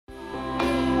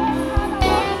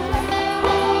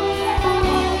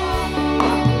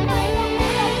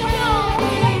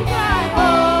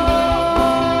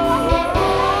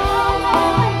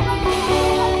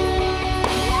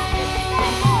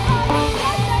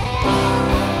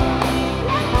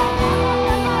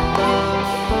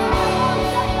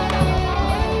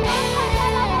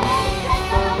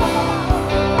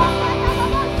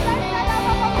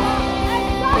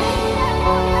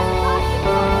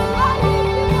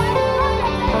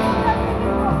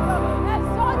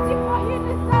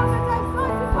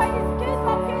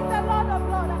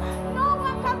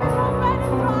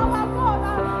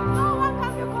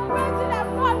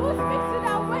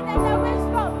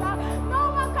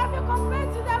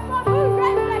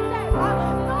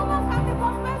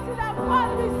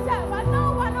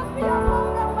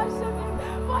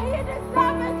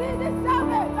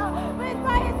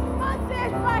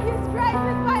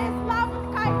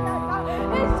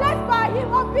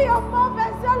him. Open your mouth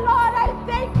and say, Lord, I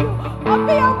thank you.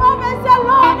 Open your mouth and say,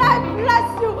 Lord, I bless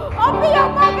you. Open your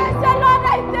mouth and say, Lord,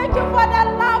 I thank you for the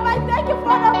love. I thank you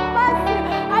for the mercy.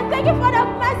 I thank you for the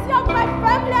mercy of my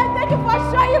family. I thank you for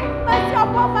showing mercy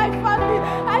upon my family.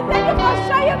 I thank you for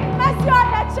showing mercy on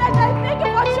the church. I thank you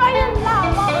for showing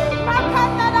love.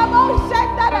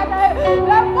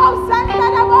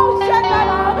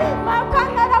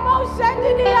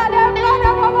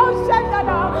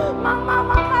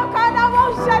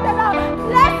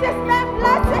 Bless his name,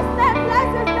 bless his name,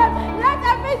 bless his name. Let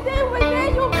everything within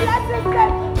you bless his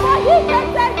name. For he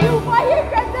created you, for he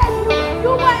created you.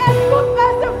 You were a good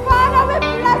person. Father, we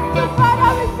bless you.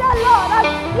 Father, we say, Lord,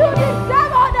 you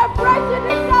deserve all the praise, you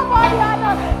deserve all the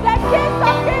honor. The King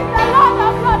of Kings, the Lord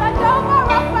of Lords, Jehovah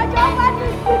Rapha, Jehovah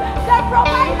Nissi, the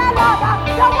provider, Lord,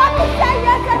 the one who says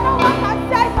yes and no one can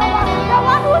say no, the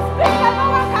one who speaks and no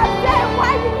one can say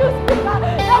why did you speak,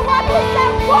 the one who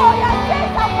says go, your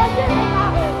sins are forgiven.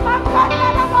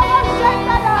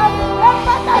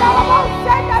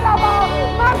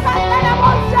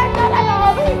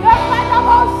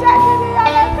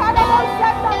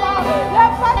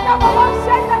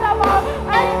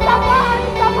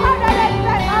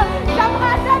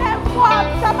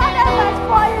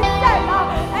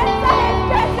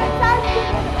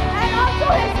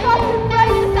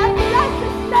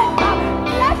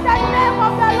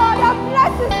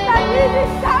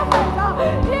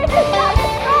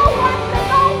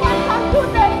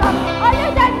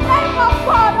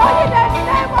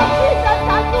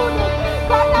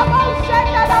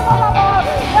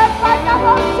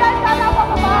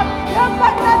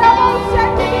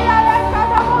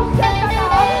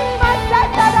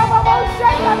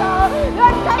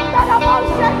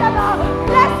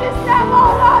 Bless his name,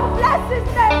 oh Lord, bless his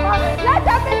name. Let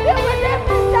everything within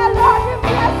me say, Lord, we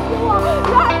bless you.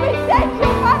 Lord, we thank you,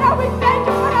 Father, we thank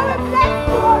you, Father, we bless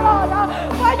you, oh Lord.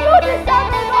 For you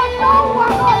deserve it, oh no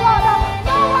one, oh Lord.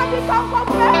 No one can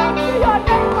compare to your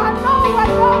name, no one,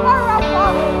 no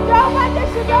one, Jehovah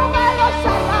Nissi, Jehovah El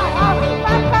Shaddai.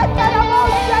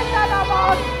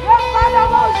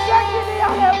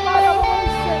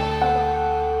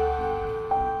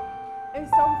 In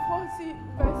Psalm 40,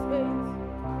 verse 8,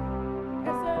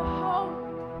 it says, how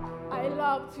I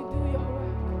love to do your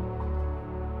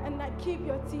work, and I keep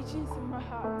your teachings in my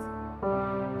heart.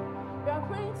 We are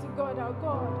praying to God, our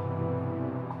God,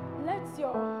 let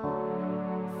your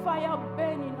fire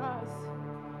burn in us.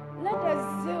 Let the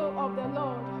zeal of the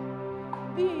Lord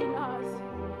be in us,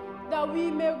 that we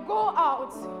may go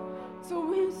out to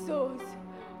win souls.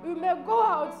 We may go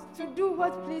out to do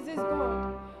what pleases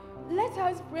God. Let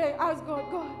us pray, ask God,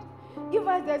 God, give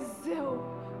us the zeal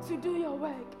to do your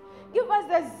work. Give us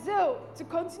the zeal to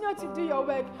continue to do your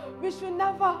work. We should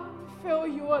never fail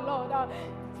you, O Lord.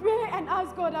 Pray and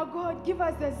ask God, our God, give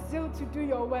us the zeal to do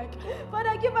your work.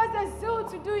 Father, give us the zeal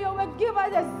to do your work. Give us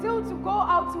the zeal to go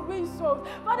out to win souls.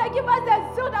 Father, give us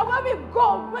the zeal that when we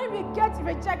go, when we get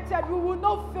rejected, we will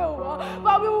not fail.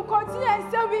 But we will continue and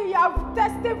say we are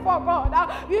testing for God.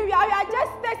 We are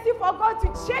just testing for God to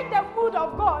change the mood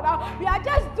of God. We are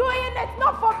just doing it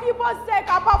not for people's sake,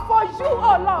 but for you,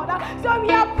 oh Lord. So we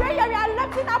are praying, we are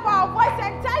lifting up our voice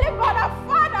and telling God,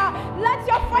 Father, let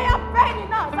your fire burn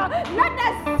in us. Let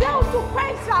the zeal to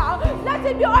quench, let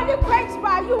it be only quenched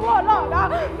by you, oh Lord.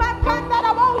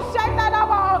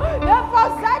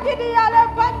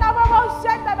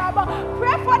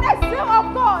 Pray for the zeal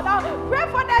of God. Pray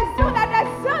for the zeal that the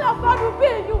zeal of God will be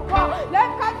in you.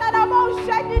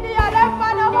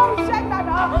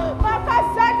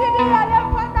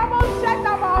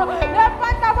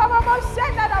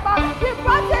 He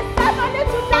brought his son only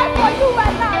to die for you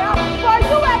and I. For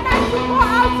you and I to go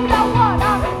out to the world,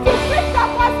 to preach the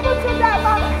gospel to them.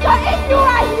 So if you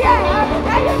are here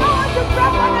and you don't want to pray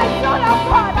for the soul of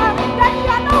God, then you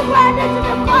are not worthy to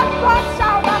be called God's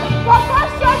child. For God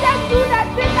showed them do the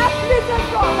thing that pleases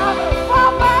God. For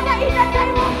Father, in the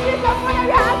name of Jesus, Father,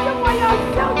 we are asking for your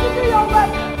zeal to do your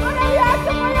work.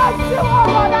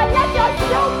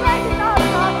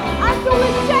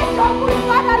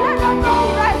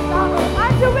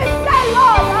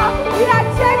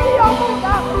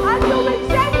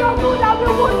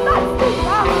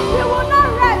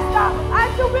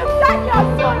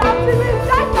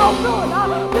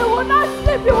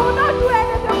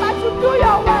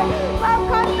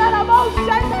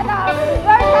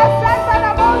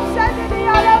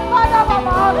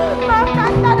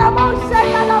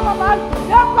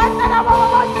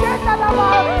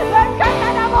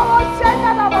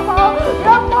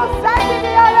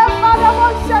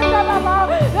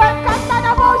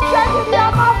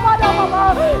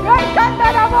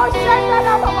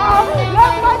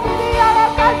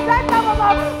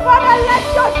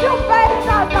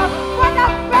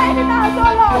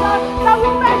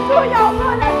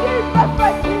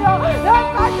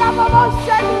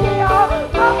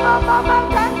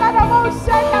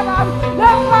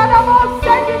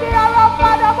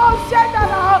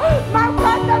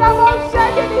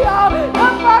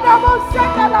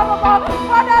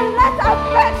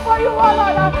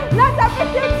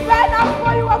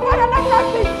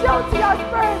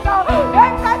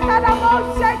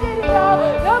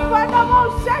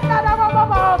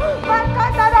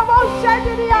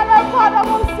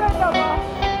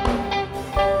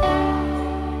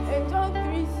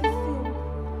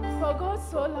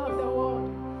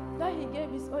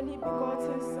 his only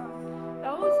begotten Son,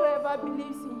 that whosoever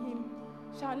believes in him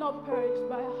shall not perish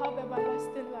but have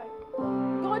everlasting life.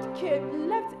 God came,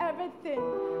 left everything,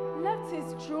 left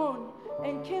his throne,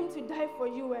 and came to die for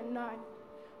you and I.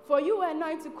 For you and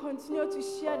I to continue to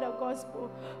share the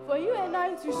gospel. For you and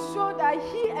I to show that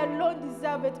he alone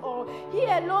deserves it all. He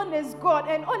alone is God,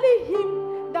 and only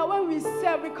him, that when we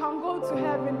serve, we can go to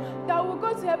heaven. That we'll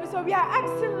go to heaven. So we are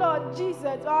asking Lord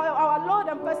Jesus, our Lord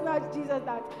and personal Jesus,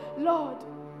 that, Lord,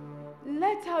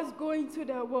 let us go into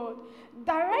the world.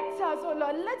 Direct us, oh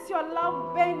Lord. Let your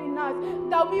love burn in us,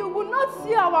 that we will not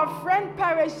see our friend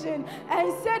perishing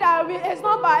and say that it's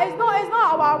not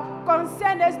our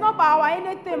concern, it's not by our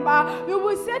anything, but we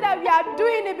will say that we are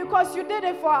doing it because you did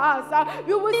it for us.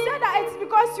 We will say that it's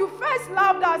because you first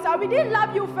loved us. We didn't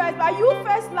love you first, but you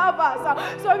first loved us.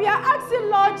 So we are asking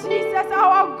Lord Jesus,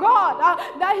 our God,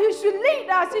 that he should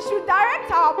lead us, he should direct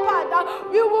our path.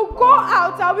 We will go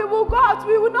out, we will go out.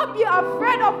 We will not be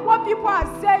afraid of what people are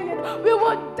saying. We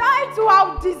will die to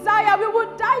our desire. We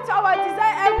will die to our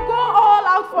desire and go all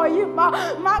out for him.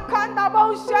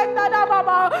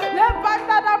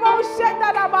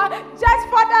 Just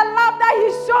for the love that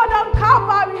he showed on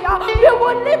Calvary, we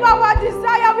will leave our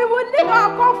desire. We will leave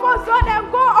our comfort zone and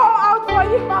go all out for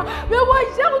him. We will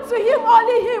yield to him,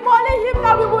 only him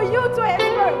that we will yield to his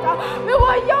spirit. We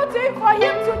will yield to him for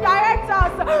him to direct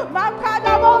us.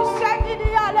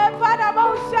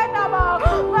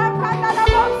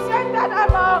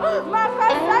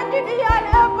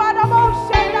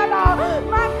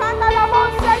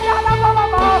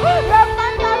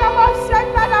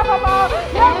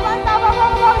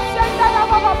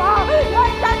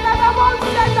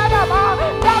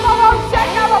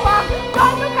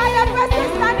 Don't look at the person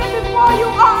standing before you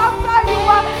or after you.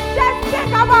 Just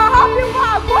think about how people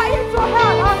are going to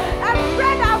hell and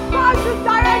pray that God should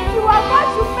direct you, God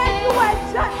should make you a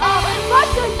judge, God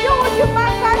should use you,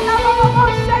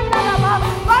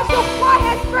 God should pour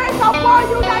his spirit upon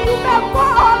you that you may go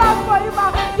all out for him.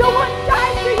 You will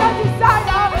die to your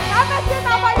desire. Everything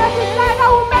about your desire that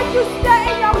will make you stay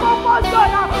in your comfort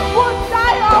zone will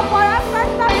die off for your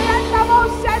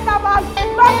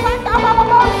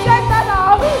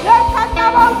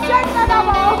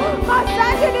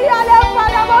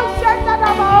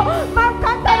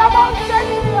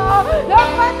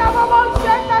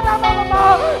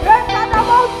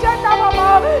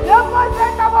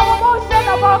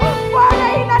Father,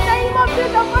 in the name of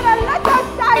Jesus, Father, let us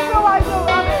die to our you.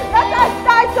 Let us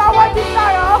die to our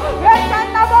desire.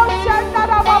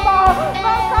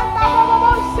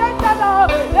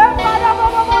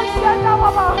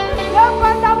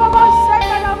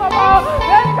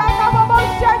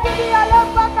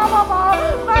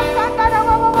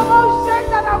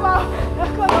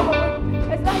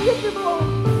 It's like you people,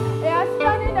 they are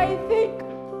standing there, you think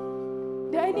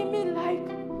the enemy like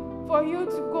for you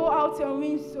to go out and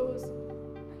win souls.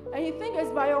 And you think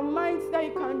it's by your mind that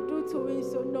you can do to win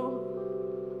souls. No.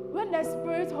 When the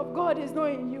Spirit of God is not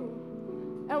in you,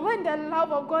 and when the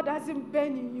love of God hasn't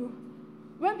been in you,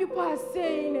 when people are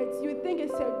saying it, you think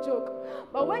it's a joke.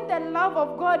 But when the love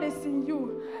of God is in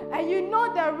you, and you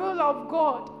know the rule of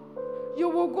God, you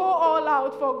will go all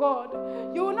out for God.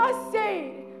 You will not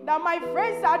say that my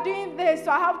friends are doing this,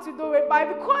 so I have to do it. But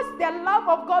because the love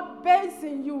of God burns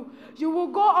in you, you will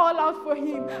go all out for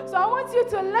him. So I want you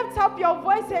to lift up your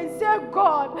voice and say,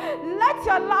 God, let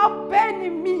your love burn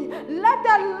in me. Let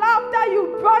the love that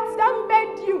you brought, that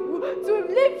made you to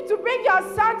live, to bring your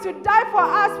son to die for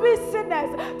us, we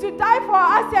sinners, to die for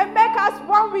us and make us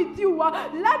one with you.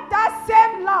 Let that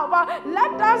same love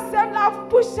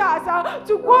push us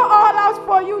to go all out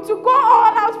for you, to go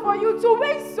all out for you, to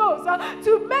win souls,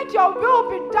 to make your will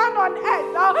be done on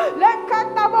earth. Lift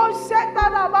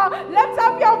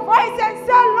up your voice and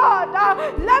say, Lord,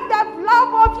 let the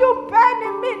love of you burn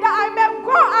in me, that I may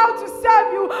go out to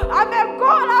serve you. I may go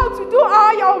out to do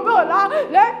all your will.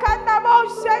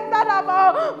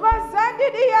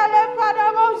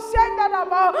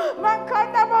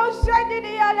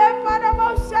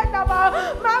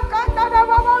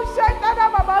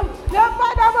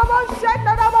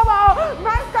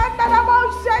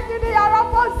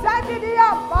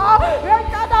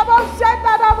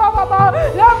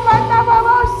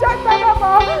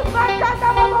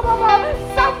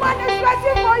 Someone is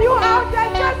waiting for you out there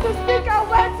just to speak a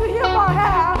word to him or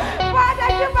her. Father,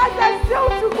 give us the zeal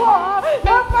to go.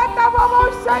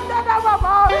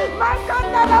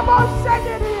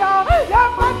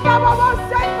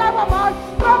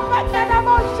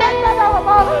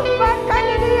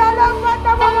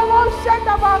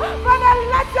 Father,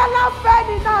 let your love burn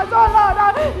in us, oh Lord.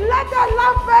 Let your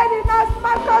love burn in us,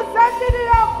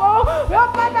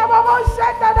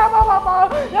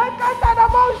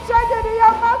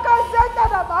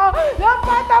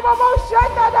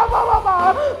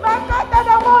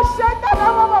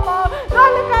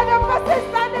 Don't look at the person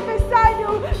standing beside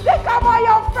you. Think about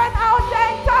your friend out there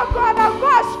and tell God that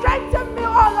God strengthen me,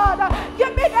 oh Lord.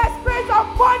 Give me the spirit of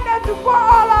boldness to go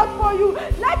all out for you.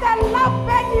 Let the love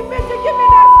bend in me to give me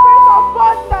the spirit of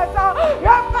boldness.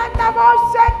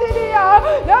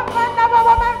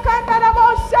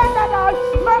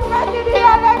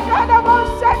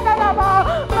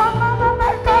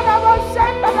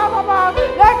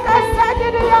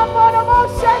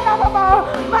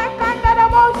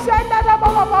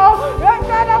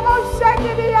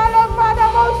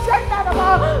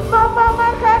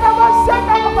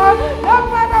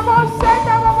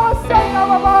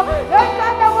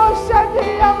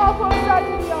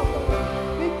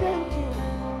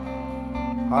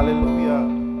 Hallelujah.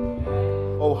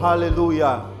 Oh,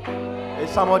 hallelujah. Is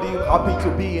somebody happy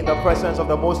to be in the presence of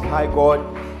the Most High God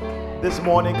this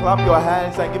morning? Clap your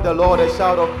hands and give the Lord a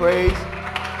shout of praise.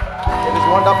 It is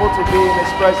wonderful to be in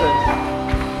His presence.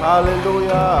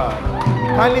 Hallelujah.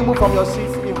 Kindly move from your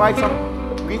seats.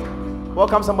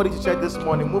 Welcome somebody to church this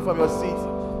morning. Move from your seats.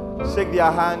 Shake their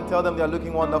hand. Tell them they are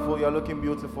looking wonderful. You are looking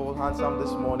beautiful, handsome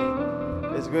this morning.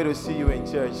 It's great to see you in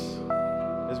church.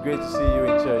 It's great to see you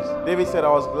in church. David said, I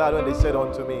was glad when they said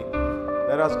unto me,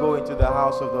 let us go into the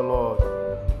house of the Lord.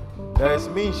 There is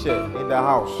Minshe in the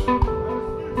house.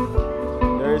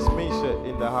 There is Minshe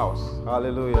in the house.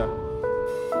 Hallelujah.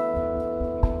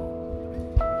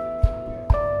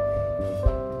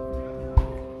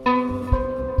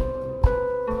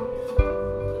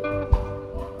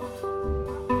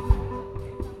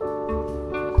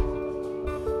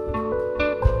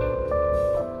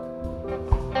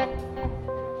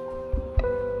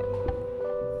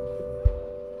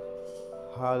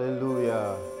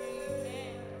 Hallelujah.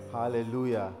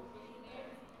 Hallelujah.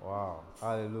 Wow.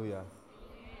 Hallelujah.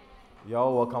 You're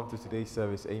all welcome to today's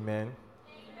service. Amen.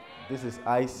 This is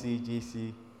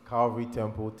ICGC Calvary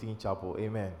Temple Teen Chapel.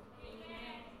 Amen.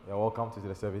 You're welcome to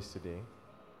the service today.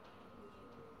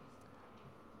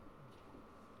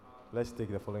 Let's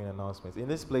take the following announcements. In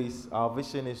this place, our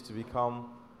vision is to become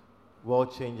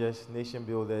world changers, nation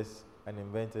builders, and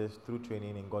inventors through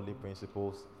training in godly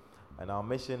principles. And our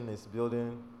mission is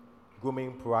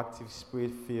grooming proactive,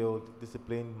 spirit-filled,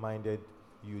 discipline-minded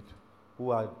youth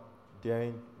who are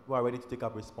ready to take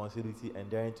up responsibility and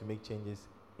daring to make changes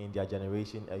in their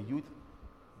generation. A youth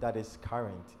that is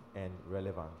current and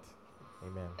relevant.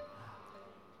 Amen.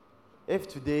 If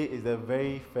today is the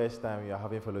very first time you are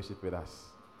having fellowship with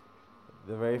us,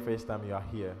 the very first time you are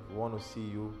here, we want to see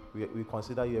you. We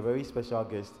consider you a very special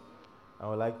guest, and I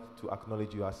would like to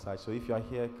acknowledge you as such. So if you are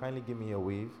here, kindly give me a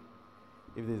wave.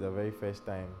 If this is the very first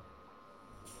time.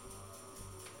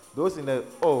 Those in the,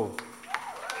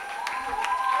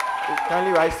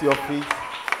 kindly rise to your feet.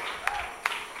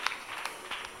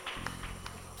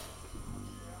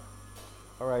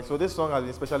 All right, so this song has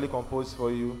been specially composed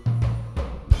for you.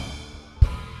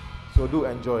 So do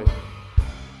enjoy.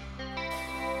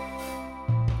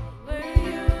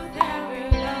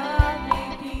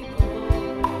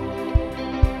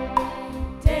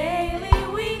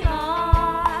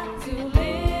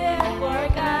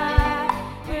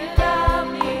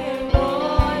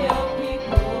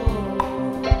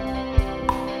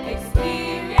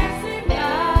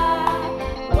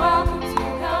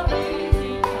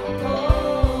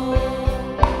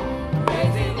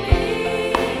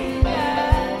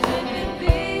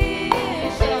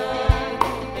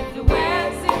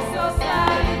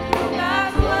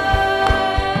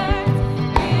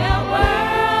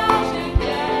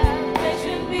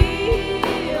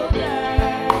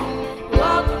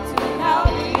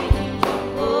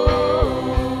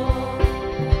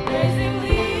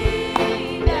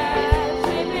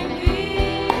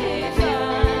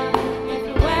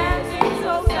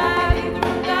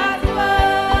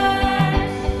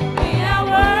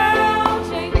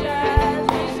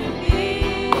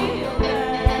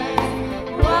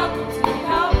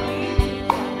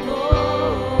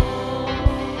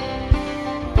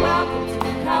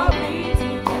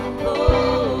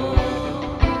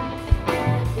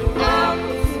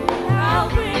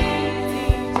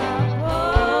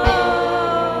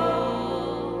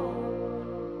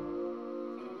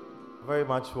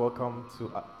 Much welcome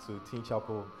to Teen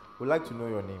Chapel. We'd like to know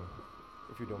your name,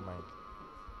 if you don't mind.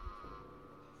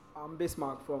 I'm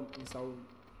Bismarck from Insawam.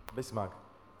 Bismarck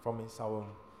from Insawam.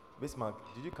 Bismarck,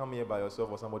 did you come here by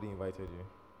yourself or somebody invited you?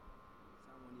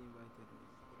 Somebody invited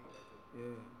me.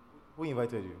 Yeah. Who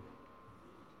invited you?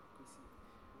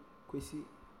 Kwesi.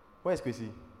 Where is Kwesi?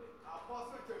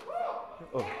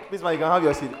 Oh, Bismarck, you can have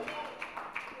your seat.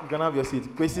 You can have your seat.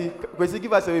 Kwesi,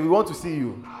 give us a wave. We want to see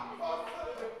you.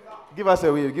 Give us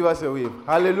a wave. Give us a wave.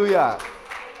 Hallelujah.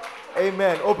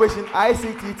 Amen. Operation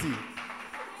ICTT.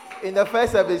 In the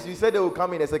first service, you said they will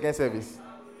come in the second service.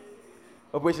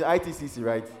 Operation ITCC,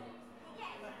 right?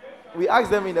 We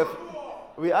asked them in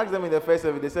the first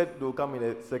service. They said they will come in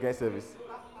the second service.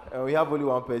 And we have only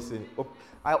one person.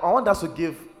 I want us to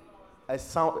give a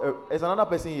sound. There's another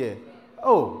person here.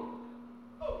 Oh.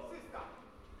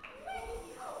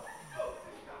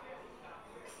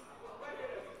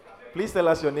 Please tell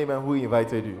us your name and who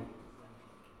invited you.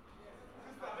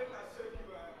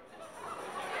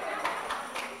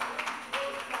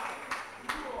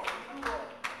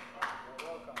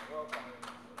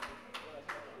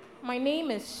 My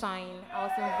name is Shine. I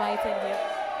was invited here.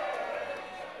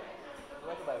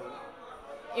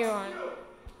 Aaron.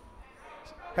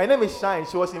 Her name is Shine.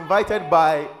 She was invited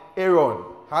by Aaron.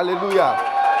 Hallelujah.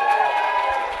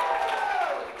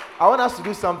 I want us to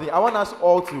do something. I want us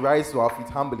all to rise to our feet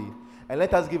humbly and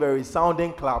let us give a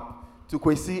resounding clap to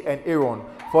Kwesi and Aaron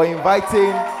for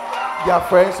inviting their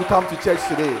friends to come to church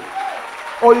today.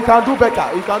 Oh, you can do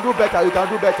better. You can do better. You can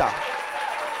do better.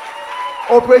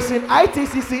 Operation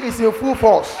ITCC is in full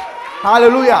force.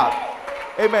 Hallelujah.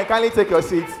 Amen. Kindly take your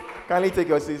seats. Kindly take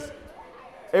your seats.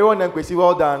 Aaron and Kwesi,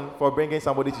 well done for bringing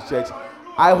somebody to church.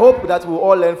 I hope that we'll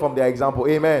all learn from their example.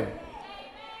 Amen.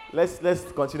 Let's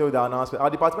continue with the announcement. Our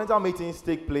departmental meetings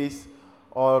take place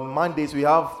on Mondays. We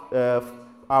have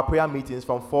our prayer meetings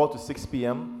from 4 to 6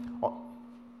 p.m.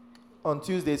 On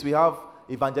Tuesdays, we have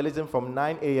evangelism from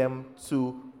 9 a.m.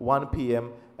 to 1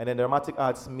 p.m. And then the dramatic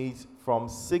arts meet from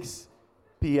 6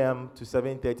 p.m. to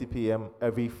 7:30 p.m.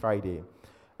 every Friday.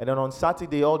 And then on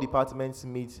Saturday, all departments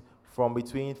meet from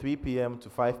between 3 p.m. to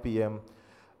 5 p.m.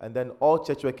 And then all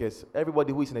church workers,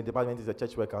 everybody who is in the department is a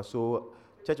church worker. So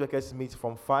church workers meet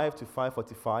from 5 to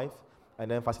 5:45, and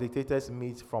then facilitators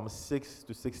meet from 6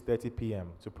 to 6:30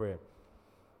 p.m. to pray.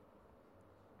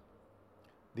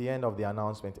 The end of the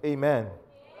announcement. Amen.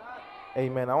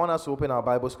 Amen. I want us to open our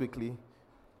Bibles quickly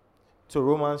to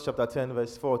Romans chapter 10,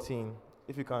 verse 14.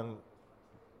 If you can.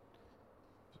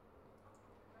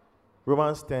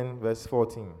 Romans 10, verse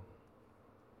 14.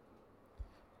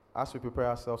 As we prepare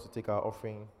ourselves to take our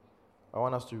offering, I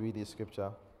want us to read this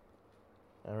scripture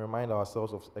and remind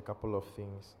ourselves of a couple of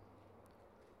things.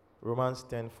 Romans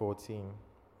 10:14.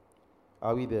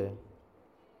 Are we there?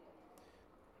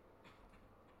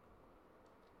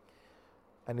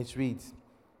 And it reads,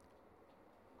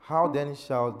 "How then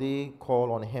shall they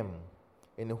call on him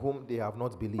in whom they have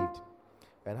not believed?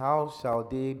 And how shall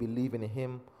they believe in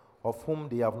him of whom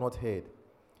they have not heard?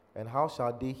 And how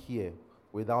shall they hear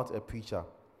without a preacher?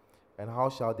 And how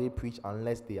shall they preach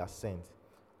unless they are sent?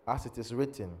 As it is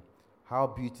written, how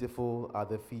beautiful are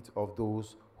the feet of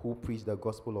those who preach the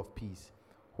gospel of peace,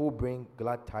 who bring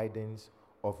glad tidings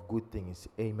of good things."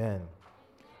 Amen.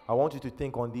 I want you to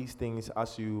think on these things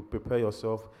as you prepare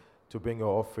yourself to bring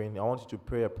your offering. I want you to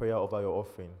pray a prayer over your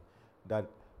offering. That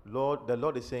the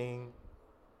Lord is saying,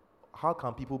 how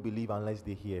can people believe unless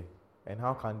they hear? And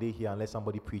how can they hear unless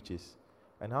somebody preaches?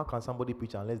 And how can somebody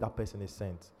preach unless that person is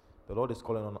sent? The Lord is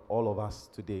calling on all of us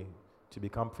today to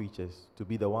become preachers, to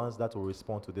be the ones that will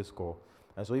respond to this call.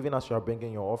 And so even as you are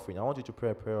bringing your offering, I want you to pray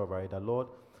a prayer over it, that Lord,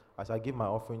 as I give my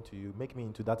offering to you, make me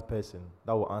into that person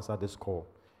that will answer this call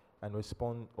and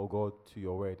respond, oh God, to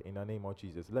your word in the name of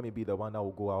Jesus. Let me be the one that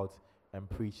will go out and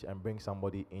preach and bring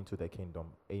somebody into the kingdom.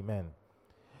 Amen.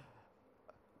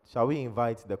 Shall we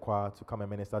invite the choir to come and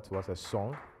minister to us a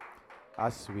song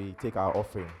as we take our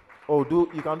offering? Oh,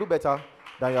 you can do better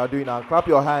than you are doing now. Clap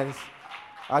your hands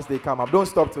as they come up. Don't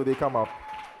stop till they come up.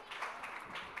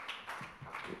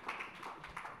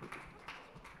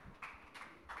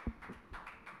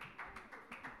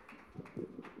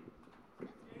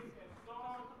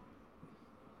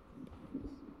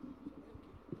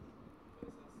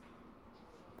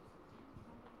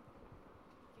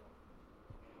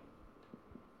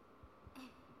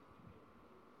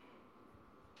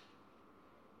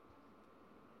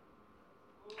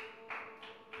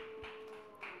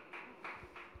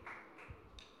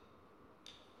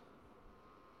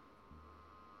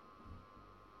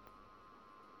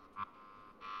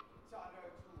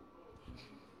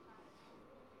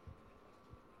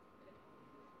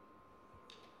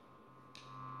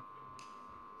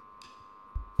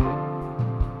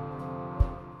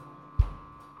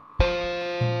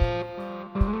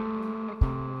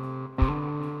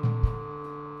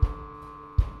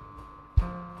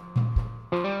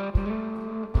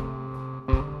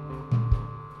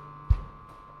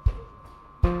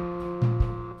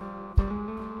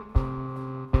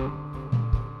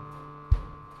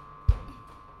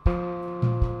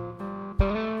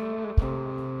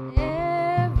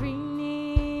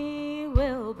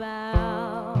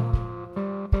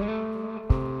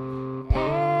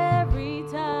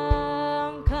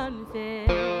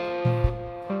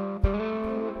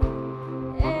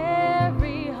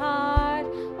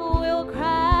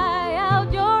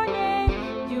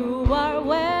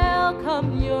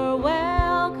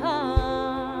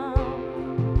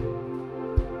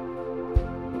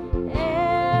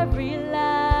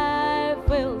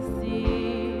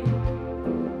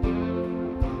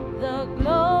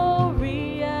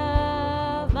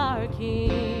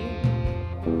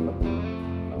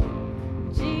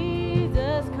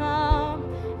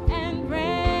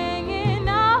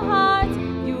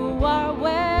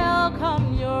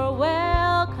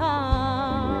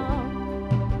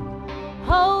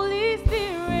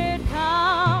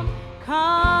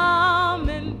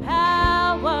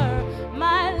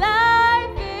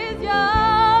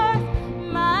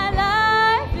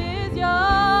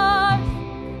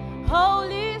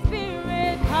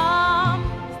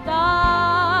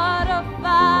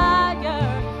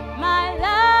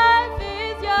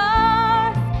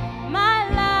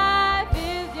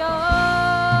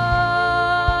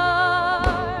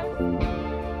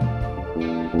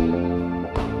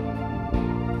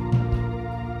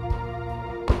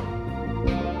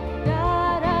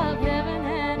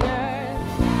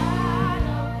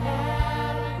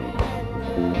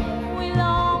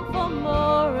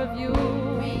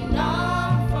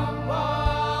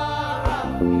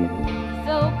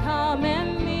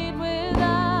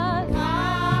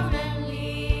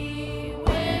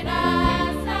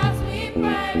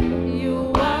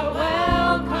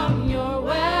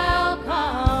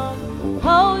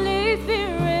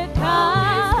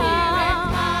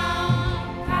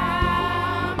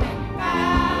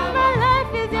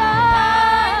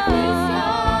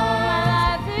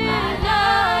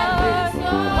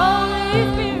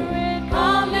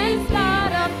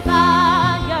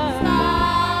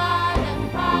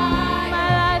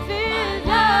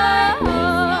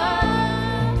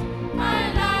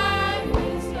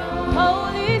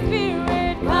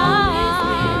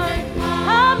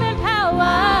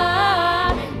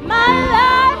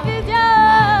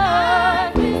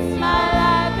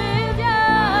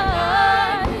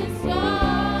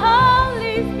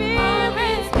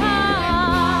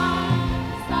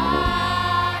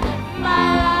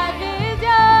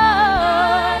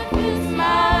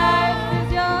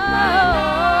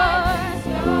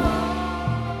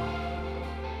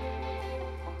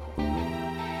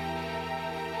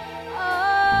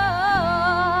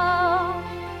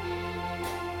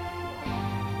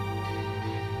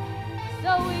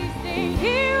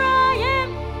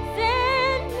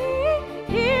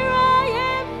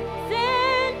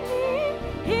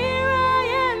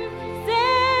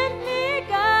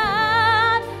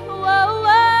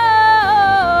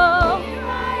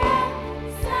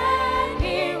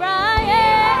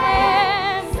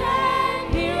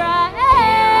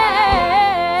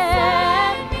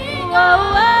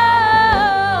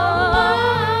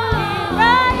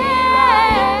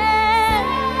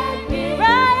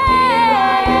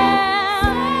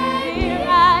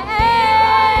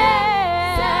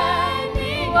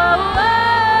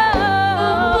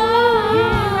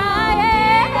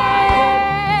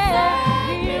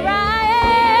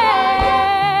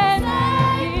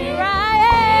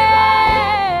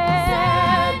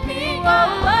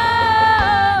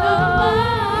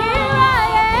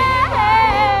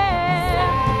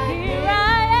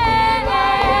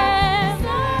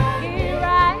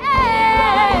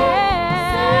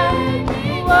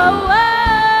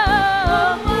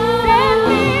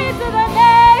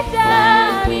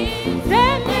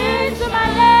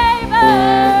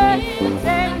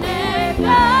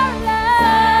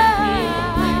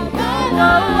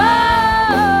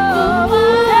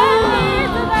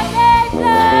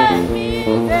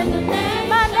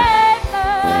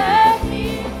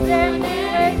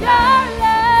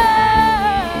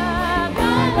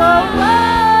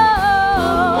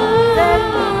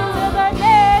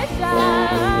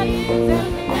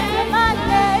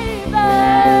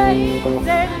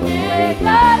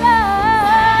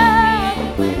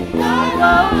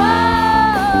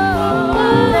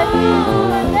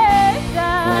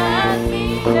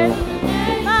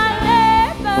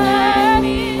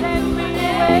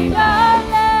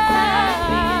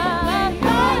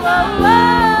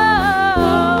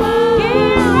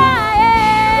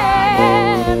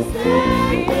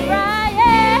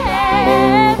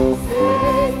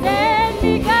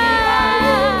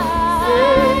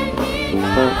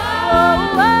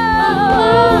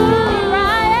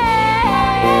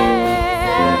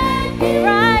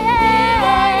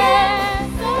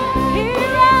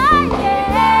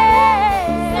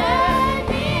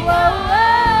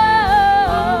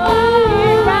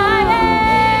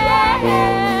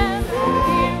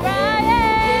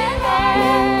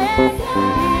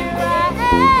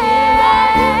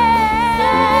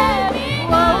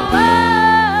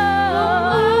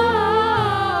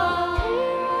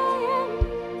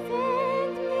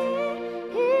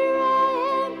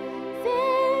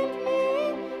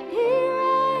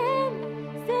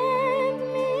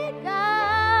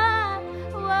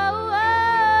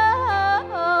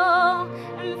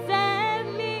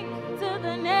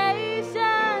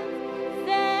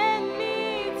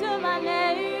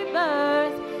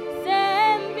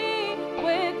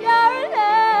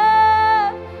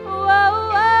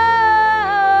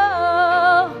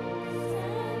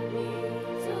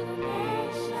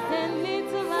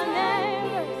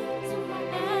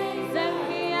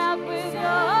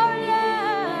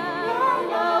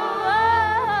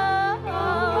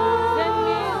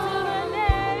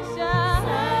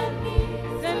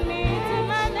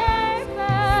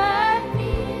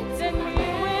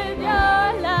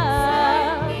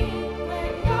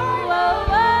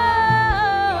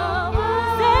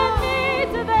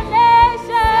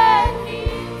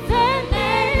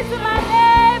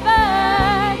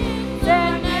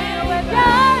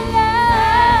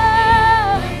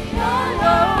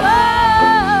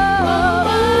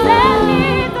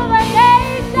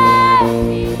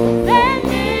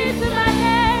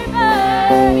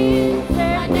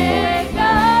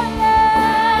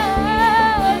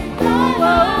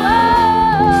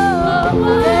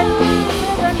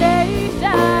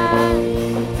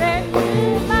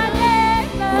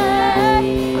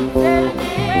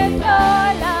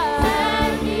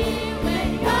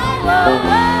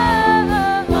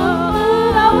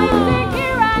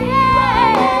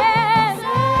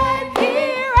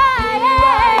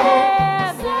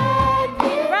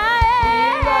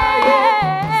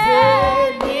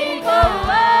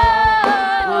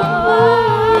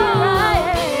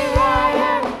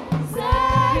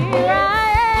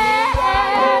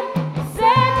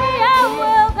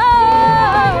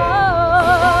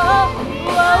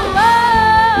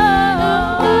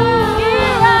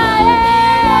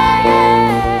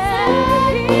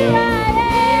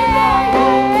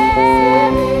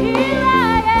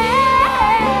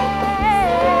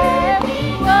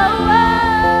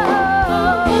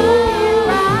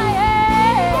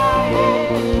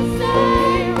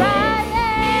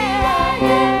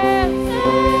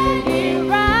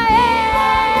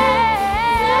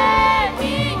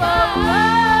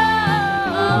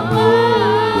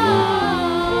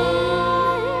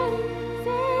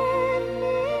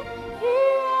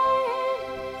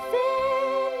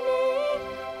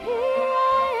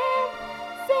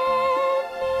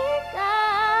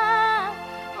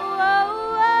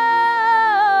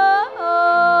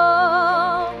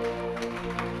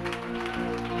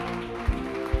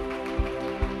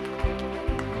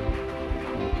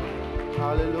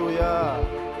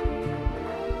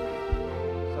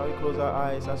 Shall we close our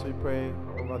eyes as we pray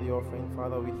over the offering?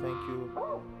 Father, we thank you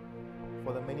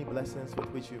for the many blessings with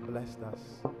which you've blessed us.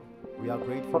 We are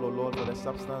grateful, O Lord, for the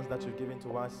substance that you've given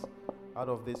to us. Out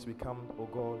of this we come, O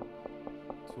God,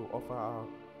 to offer our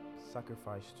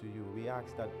sacrifice to you. We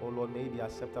ask that, O Lord, may it be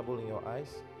acceptable in your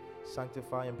eyes.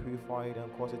 Sanctify and purify it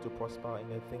and cause it to prosper in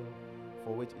the thing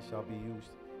for which it shall be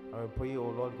used. And we pray, O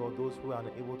Lord God, those who are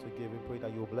unable to give, we pray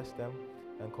that you will bless them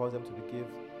and cause them to give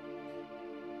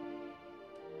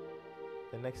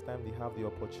the next time they have the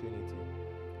opportunity.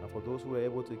 And for those who are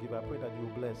able to give, I pray that you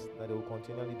will bless, that they will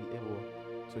continually be able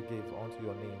to give unto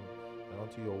your name and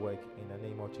unto your work. In the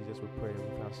name of Jesus we pray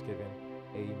with thanksgiving.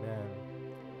 Amen.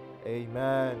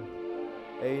 Amen.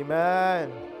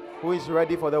 Amen. Who is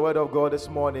ready for the word of God this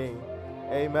morning?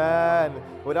 Amen.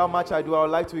 Without much ado, I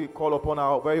would like to call upon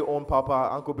our very own Papa,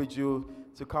 Uncle Biju,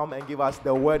 to come and give us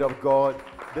the word of God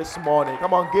this morning.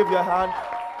 Come on, give your hand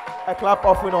a clap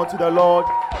offering unto the Lord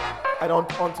and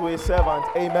unto his servant.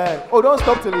 Amen. Oh, don't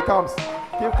stop till he comes.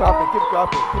 Keep clapping, keep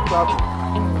clapping, keep clapping.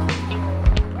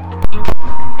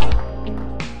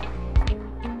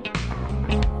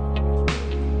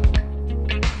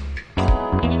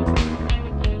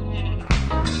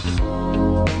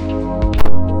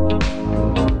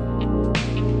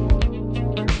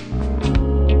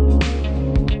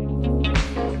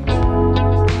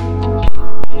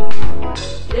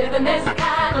 Living this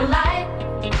kind of life,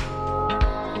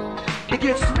 it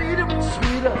gets sweeter and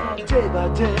sweeter day by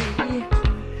day.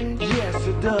 Yes,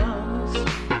 it does.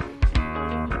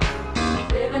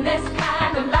 Living this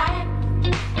kind of life,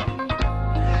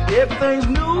 everything's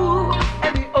new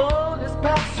and the old is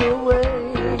passed away.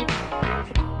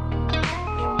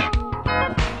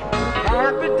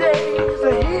 Happy days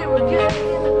are here again.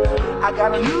 I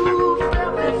got a new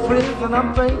family, friends, and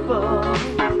I'm thankful.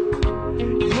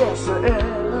 Yes, I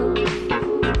am.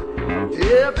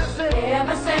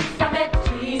 Ever since I met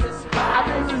Jesus, I've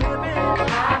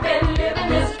been living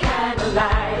this kind of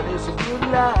life. It's a good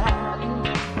life.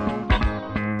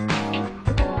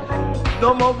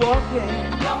 No more walking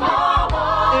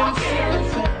in sin,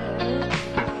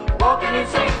 walking in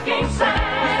sinking sand.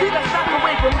 You see, that's not the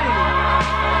way for me.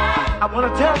 I want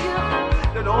to tell you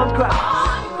that on Christ,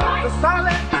 the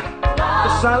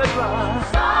solid rock.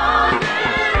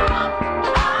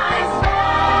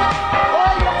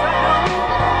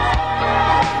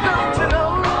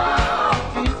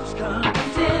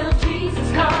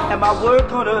 My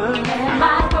work on earth, is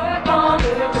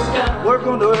done. Work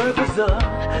on earth is done.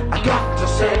 I got to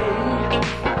say,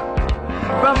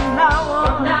 from now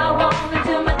on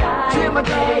until my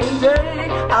dying day,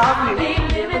 I'll be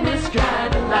living this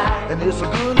kind of life, and it's a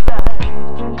good life.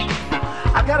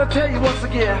 I gotta tell you once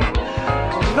again,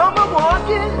 no more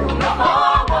walking in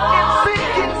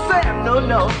sinking sand, no,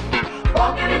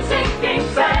 walking in sinking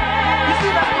sand. You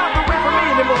see, that's not the way for me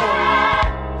anymore,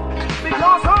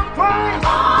 because I'm Christ.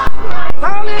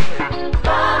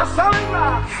 The solid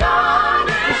rock, the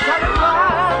solid rock,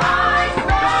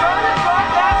 the solid rock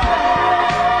that's there.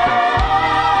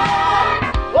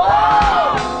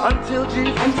 Whoa! Until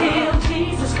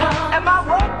Jesus comes, and my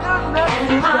work on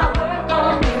earth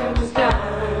is done.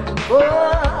 Oh,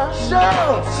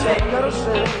 gotta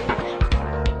say,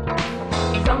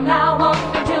 from now on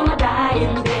until my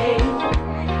dying day,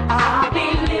 I'll be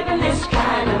living this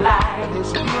kind of life.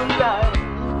 It's a good life.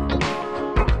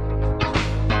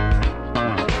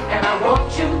 I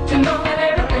want you to know that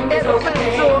everything is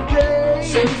okay.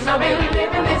 Since I've been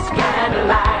living this kind of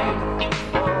life.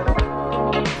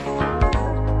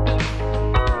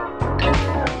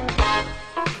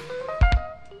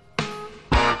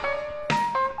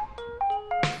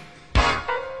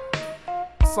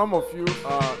 Some of you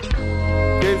are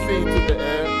gazing into the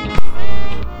air,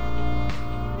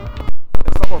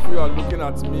 and some of you are looking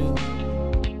at me.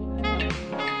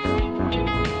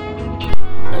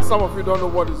 Some of you don't know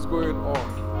what is going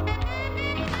on.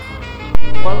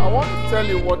 Well, I want to tell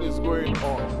you what is going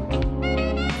on.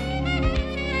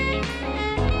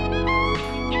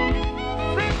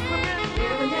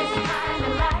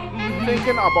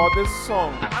 Thinking about this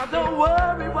song. I don't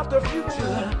worry what the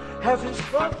future has in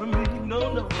store for me.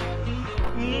 No.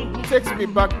 Takes me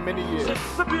back many years.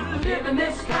 Living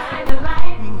this kind of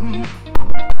life.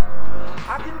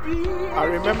 I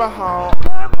remember how,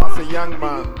 as a young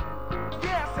man,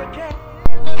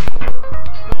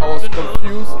 I was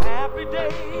confused.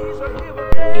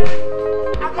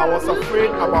 I was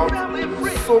afraid about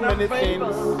so many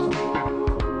things.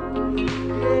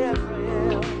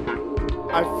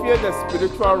 I feared the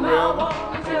spiritual realm.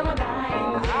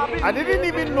 I didn't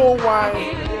even know why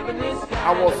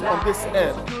I was on this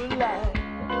earth.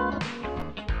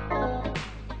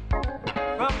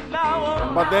 From now on.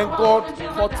 But then God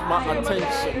caught my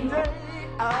attention.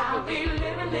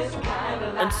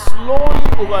 And slowly,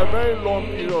 over a very long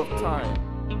period of time,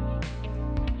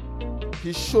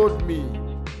 He showed me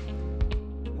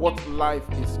what life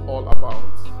is all about.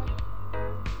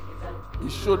 He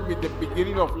showed me the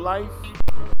beginning of life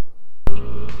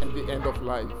and the end of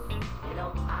life.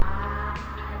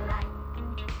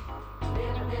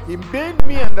 He made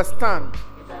me understand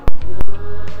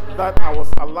that I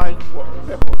was alive for a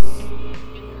purpose.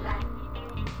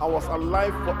 I was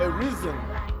alive for a reason.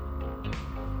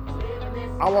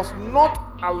 I was not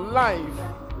alive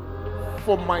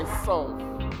for myself.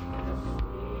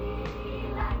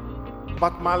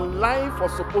 But my life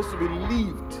was supposed to be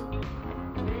lived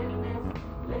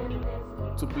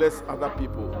to bless other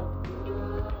people.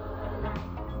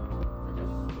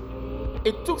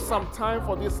 It took some time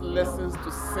for these lessons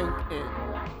to sink in.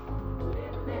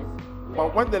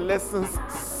 But when the lessons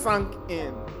sank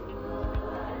in,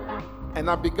 and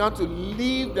I began to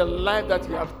live the life that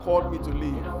He had called me to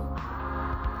live,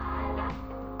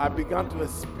 I began to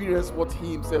experience what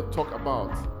He Himself talked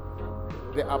about,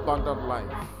 the abundant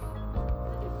life.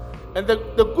 And the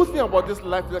good thing about this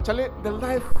life is actually the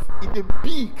life is a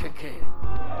big keke.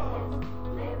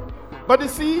 But you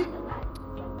see,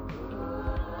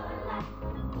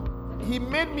 He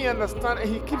made me understand, and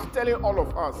He keeps telling all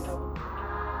of us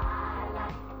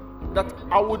that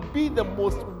I would be the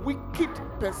most wicked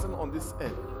person on this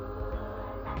earth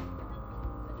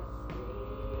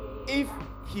if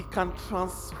He can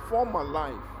transform my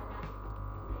life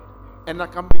and I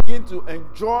can begin to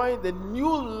enjoy the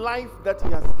new life that He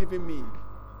has given me,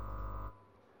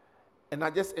 and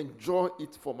I just enjoy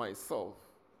it for myself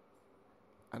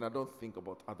and I don't think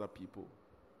about other people.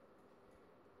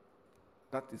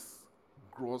 That is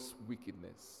gross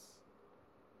wickedness.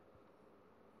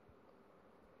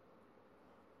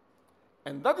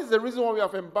 And that is the reason why we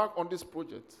have embarked on this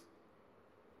project,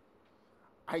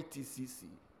 ITCC,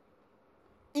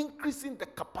 increasing the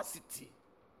capacity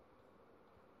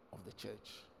of the church.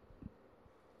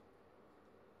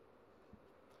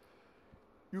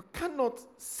 You cannot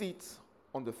sit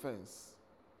on the fence.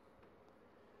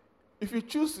 If you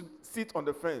choose to sit on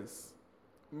the fence,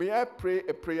 may I pray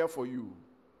a prayer for you?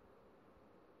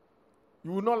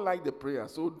 You will not like the prayer,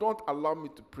 so don't allow me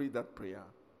to pray that prayer.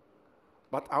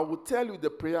 But I will tell you the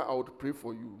prayer I would pray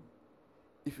for you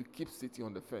if you keep sitting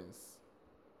on the fence.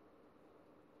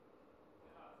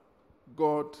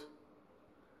 God,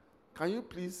 can you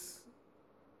please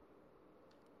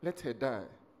let her die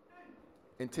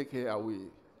and take her away?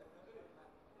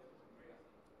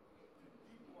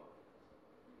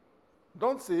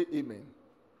 Don't say amen.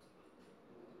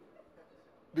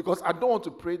 Because I don't want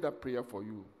to pray that prayer for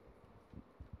you.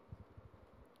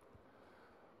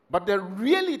 But the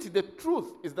reality, the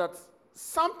truth is that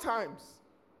sometimes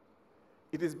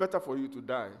it is better for you to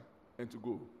die and to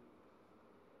go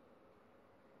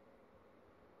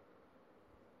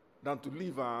than to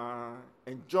live and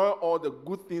enjoy all the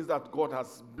good things that God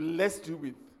has blessed you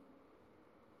with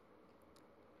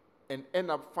and end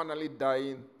up finally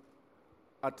dying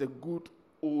at a good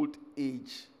old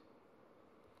age,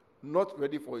 not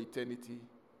ready for eternity,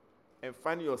 and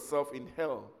find yourself in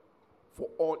hell for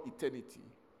all eternity,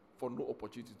 for no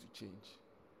opportunity to change.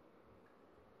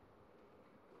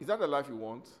 Is that the life you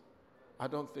want? I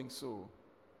don't think so.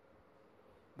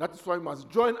 That is why you must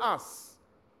join us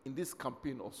in this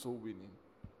campaign of soul winning.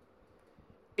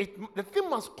 The thing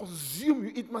must consume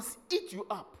you. It must eat you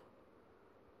up.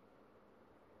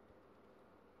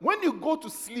 When you go to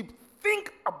sleep,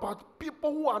 think about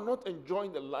people who are not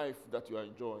enjoying the life that you are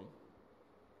enjoying.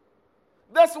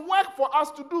 There's work for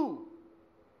us to do.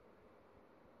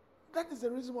 That is the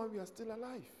reason why we are still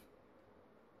alive.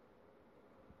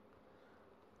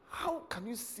 How can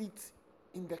you sit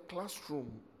in the classroom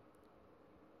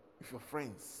with your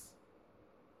friends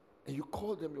and you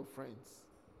call them your friends?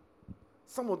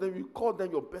 Some of them, you call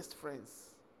them your best friends.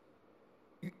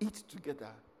 You eat together.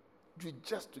 You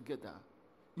jest together.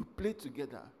 You play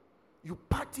together. You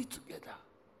party together.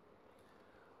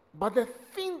 But the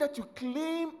thing that you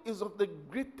claim is of the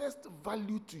greatest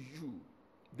value to you,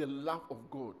 the love of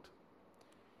God,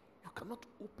 you cannot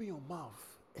open your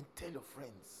mouth and tell your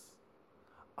friends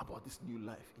about this new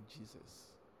life in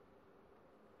Jesus.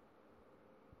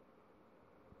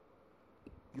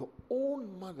 Your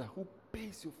own mother who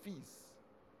pays your fees,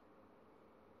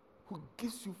 who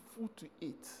gives you food to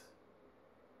eat,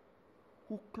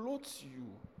 who clothes you,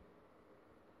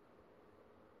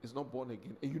 is not born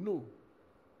again. And you know,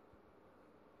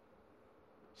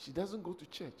 she doesn't go to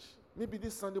church. Maybe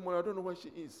this Sunday morning, I don't know where she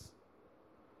is.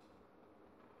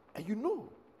 And you know,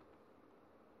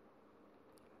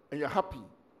 and you're happy,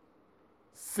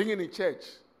 singing in church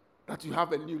that you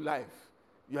have a new life,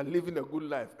 you are living a good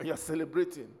life, and you're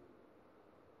celebrating.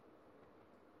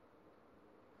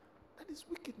 That is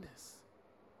wickedness.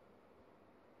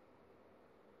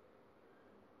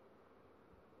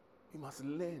 You must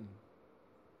learn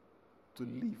to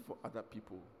live for other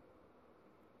people.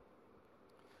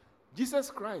 Jesus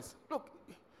Christ. Look,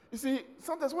 you see,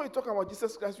 sometimes when you talk about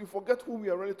Jesus Christ, you forget who we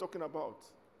are really talking about.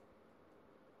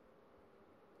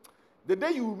 The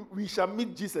day we shall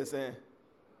meet Jesus,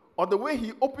 or the day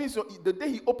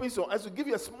he opens your eyes to give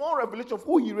you a small revelation of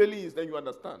who he really is, then you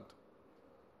understand.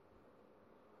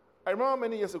 I remember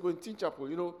many years ago in Teen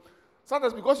Chapel,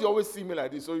 sometimes because you always see me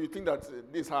like this, so you think that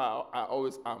this is how I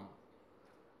always am.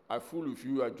 I fool with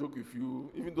you, I joke with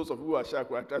you. Even those of you who are shy,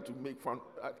 I try to make fun.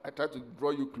 I try to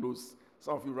draw you close.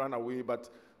 Some of you run away, but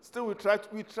still we try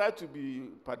to be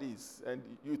paddies, and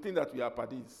you think that we are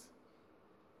paddies.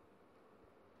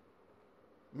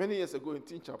 Many years ago in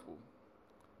Teen Chapel,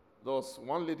 there was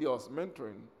one lady I was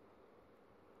mentoring,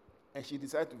 and she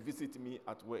decided to visit me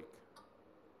at work.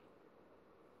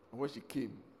 And when she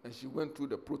came, and she went through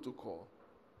the protocol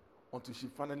until she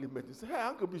finally met me. She said, "Hey,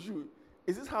 Uncle Bijou,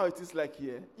 is this how it is like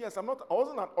here?" Yes, I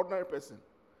wasn't an ordinary person.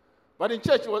 But in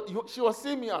church, she was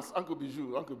seeing me as Uncle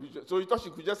Bijou, Uncle Bijou. So you thought she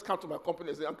could just come to my company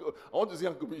and say, "Uncle, I want to see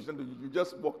Uncle Bijou," and you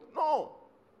just walk. No.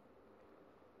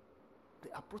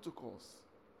 There are protocols.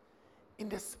 In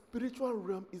the spiritual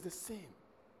realm, it's the same.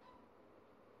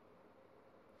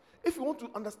 If you want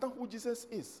to understand who Jesus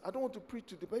is, I don't want to preach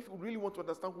today, but if you really want to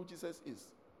understand who Jesus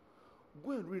is,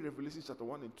 go and read Revelation chapter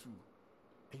 1 and 2,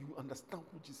 and you understand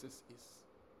who Jesus is.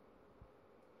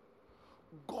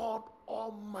 God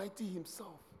Almighty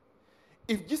himself.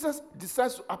 If Jesus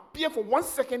decides to appear for 1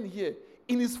 second here,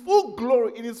 in his full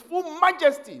glory, in his full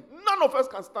majesty, none of us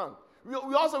can stand. We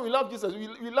love Jesus.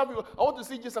 We love you. I want to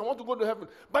see Jesus. I want to go to heaven.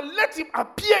 But let him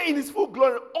appear in his full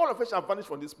glory. All of us shall vanish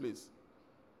from this place.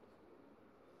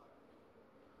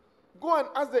 Go and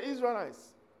ask the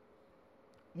Israelites.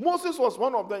 Moses was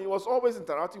one of them. He was always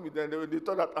interacting with them. They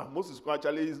thought that Moses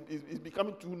actually is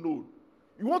becoming too known.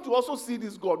 You want to also see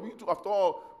this God. After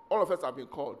all of us have been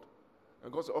called.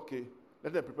 And God said, okay,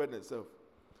 let them prepare themselves.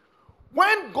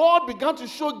 When God began to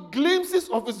show glimpses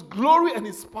of his glory and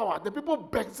his power, the people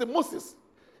begged and said, "Moses,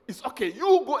 it's okay.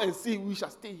 You go and see. We shall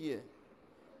stay here."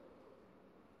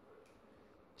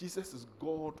 Jesus is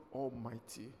God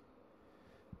Almighty.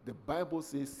 The Bible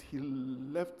says he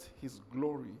left his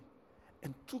glory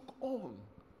and took on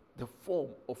the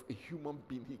form of a human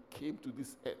being. He came to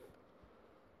this earth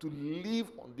to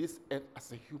live on this earth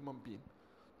as a human being,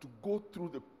 to go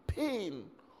through the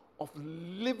pain of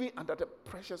living under the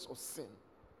pressures of sin.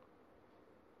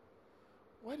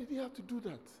 Why did he have to do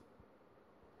that?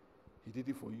 He did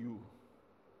it for you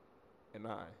and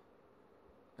I,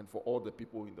 and for all the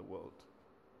people in the world.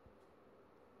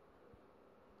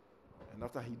 And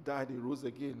after he died, he rose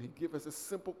again. He gave us a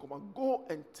simple command: go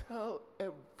and tell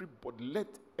everybody,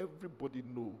 let everybody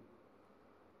know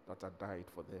that I died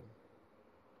for them.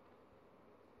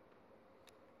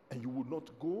 And you would not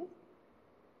go.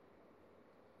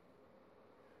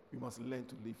 You must learn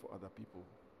to live for other people.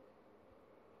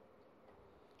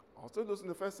 I was telling those in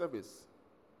the first service.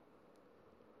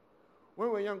 When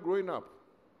we were young, growing up,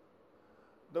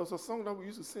 there was a song that we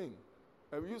used to sing.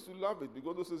 And we used to love it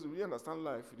because those days we didn't understand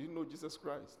life. We didn't know Jesus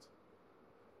Christ.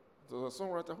 There was a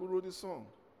songwriter who wrote this song.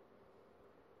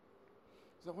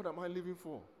 He said, "What am I living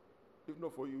for, if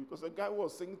not for you?" It was a guy who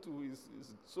was singing to his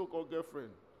so-called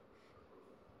girlfriend.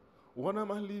 "What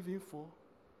am I living for,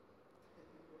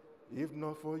 if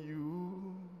not for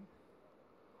you?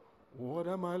 What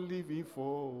am I living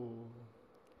for,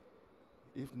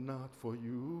 if not for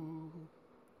you?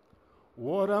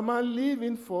 What am I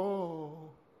living for,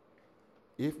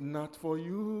 if not for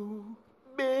you,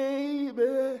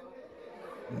 baby?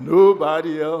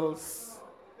 Nobody else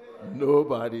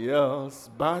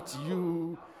but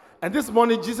you." And this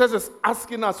morning, Jesus is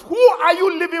asking us, who are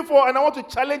you living for? And I want to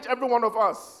challenge every one of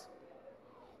us.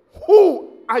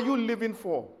 Who are you living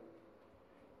for?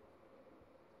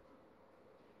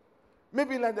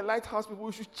 Maybe like the Lighthouse people,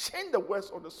 we should change the words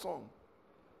of the song.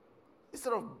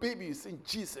 Instead of "baby," you sing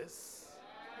 "Jesus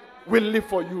will live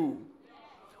for you."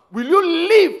 Will you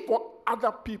live for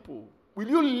other people? Will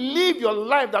you live your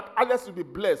life that others will be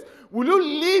blessed? Will you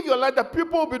live your life that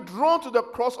people will be drawn to the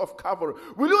cross of Calvary?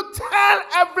 Will you tell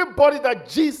everybody that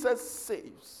Jesus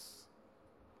saves?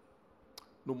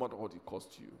 No matter what it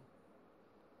costs you.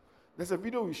 There's a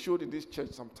video we showed in this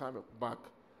church some time back,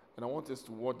 and I want us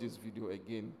to watch this video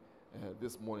again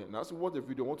this morning. And as you watch the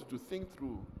video, I want you to think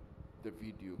through the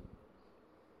video.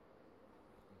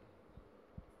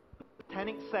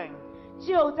 Titanic sank,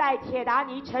 就在铁达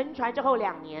尼沉船之后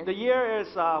2年 the，year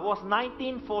was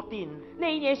 1914. 那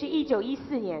一年是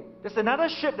1914年， There's another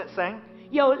ship that sank.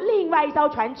 有另外一艘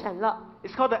船沉了，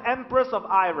 It's called the Empress of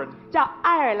Iron. 叫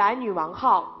爱尔兰女王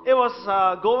号。 It was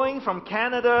going from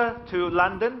Canada to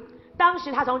London, 当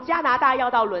时它从加拿大要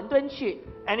到伦敦去，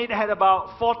 and it had about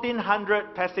 1,400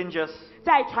 passengers.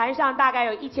 在船上大概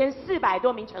有1400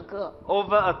多名乘客，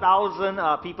 Over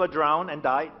 1,000 people drowned and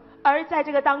died. 而在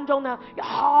这个当中呢，有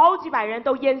好几百人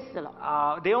都淹死了。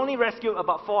 They only rescued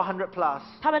about 400 plus.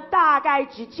 他们大概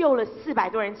只救了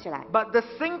400多人起来。 But the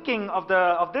sinking of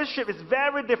this ship is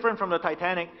very different from the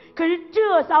Titanic. 可是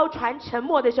这艘船沉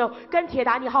没的时候，跟铁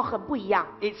达尼号很不一样。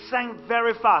 It sank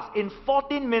very fast. In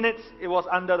 14 minutes, it was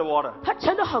under the water. 它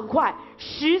沉得很快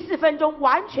，14分钟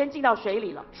完全进到水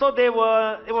里了， So they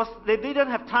didn't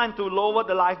have time to lower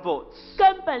the lifeboats.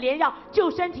 根本连让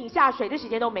救生艇下水的时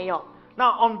间都没有。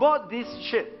 Now on board this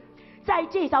ship, 在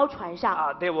这艘船上，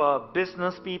 there were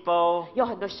business people, 有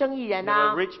很多生意人 there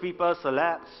啊 were，rich people,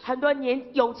 celebs. 很多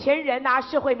有钱人啊，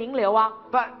社会名流啊。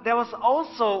 But there was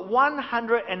also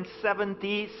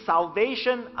 170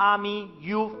 Salvation Army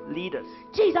youth leaders.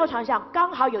 这艘船上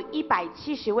刚好有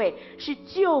170位是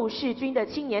救世军的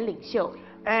青年领袖，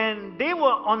 And they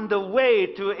were on the way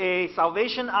to a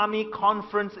Salvation Army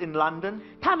conference in London.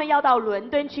 他们要到伦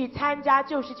敦去参加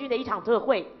救世军的一场特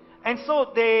会。 And so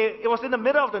it was in the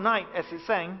middle of the night as it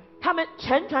sank. 他们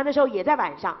沉船的时候也在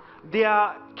晚上，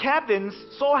 Their cabins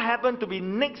so happened to be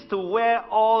next to where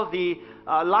all the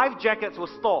life jackets were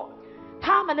stored.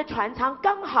 他们的船舱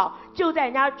刚好就在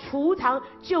人家储藏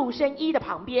救生衣的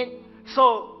旁边。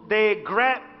 So they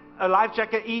grabbed a life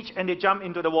jacket each and they jumped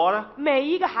into the water. 每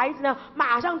一个孩子呢，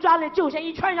马上抓了救生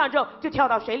衣穿上之后，就跳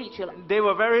到水里去了。 They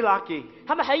were very lucky.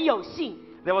 他们很有幸，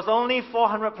 There was only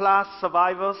 400 plus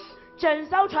survivors. 整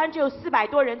艘船只有400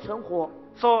多人存活。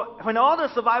 So when all the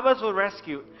survivors were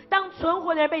rescued, 当存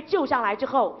活的人被救上来之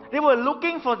后， they were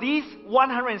looking for these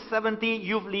 170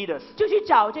 youth leaders. 就去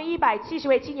找这170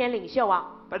位青年领袖啊，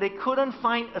 But they couldn't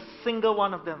find a single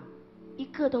one of them. 一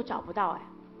个都找不到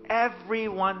哎，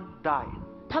 Everyone died.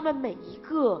 他们每一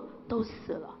个都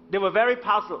死了。 They were very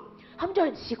puzzled. 他们就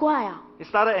很奇怪啊， They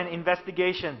started an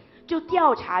investigation. 就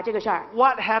调查这个事儿。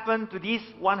 What happened to these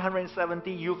 170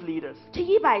 youth leaders? 这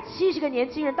170个年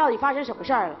轻人到底发生什么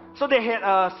事儿了？ So they had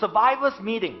a survivors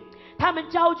meeting 他们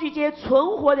召集这些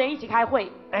存活的人一起开会，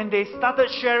 and they started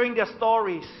sharing their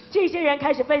stories. 这些人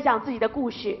开始分享自己的故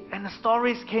事， And the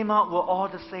stories came out were all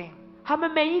the same. 他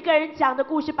们每一个人讲的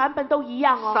故事版本都一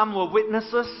样哦。 Some were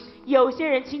witnesses, 有些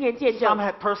人亲眼见 some 证，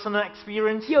 had personal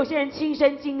experience. 有些人亲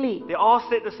身经历， They all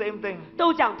said the same thing.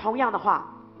 都讲同样的话。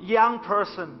 Young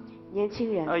person, 年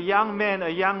轻人， a young man, a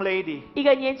young lady 一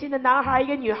个年轻的男孩，一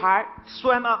个女孩，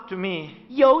 swam up to me,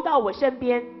 游到我身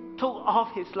边， took off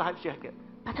his life jacket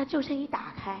把他救生衣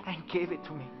打开， and gave it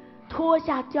to me 脱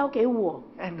下交给我，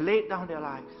 and laid down their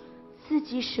lives. 自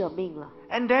己舍命了。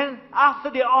 And then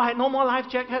after they all had no more life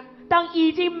jacket, 当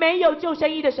已经没有救生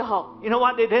衣的时候， you know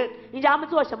what they did? 你知道他们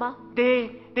做什么？ They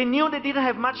knew they didn't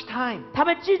have much time. 他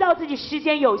们知道自己时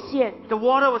间有限， The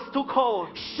water was too cold.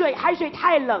 海水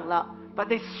太冷了， But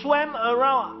they swam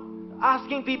around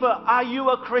asking people, are you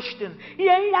a Christian?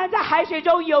 仍然在海水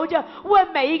中游着，问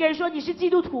每一个人说：“你是基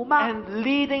督徒吗？” And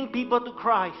leading people to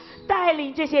Christ. 带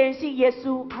领这些人信耶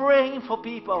稣， Praying for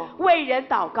people. 为人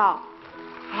祷告。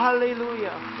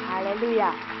 Hallelujah. 哈利路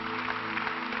亚！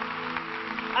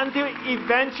 Until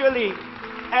eventually,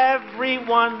 every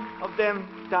one of them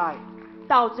died.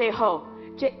 到最后，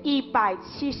这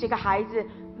170个孩子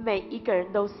每一个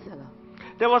人都死了。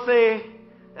 There was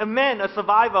a man, a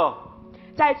survivor.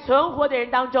 在存活的人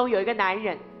当中，有一个男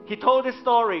人， He told this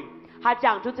story. 他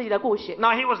讲出自己的故事。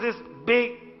 Now he was this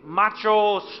big,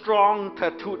 macho, strong,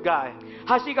 tattooed guy.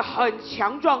 他是一个很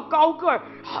强壮、高个儿、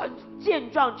很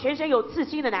健壮、全身有刺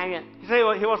青的男人。 He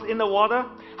said he was in the water.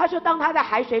 他说，当他在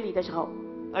海水里的时候，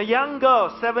 A young girl,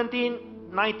 17,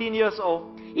 19 years old,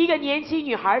 一个年轻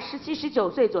女孩，17、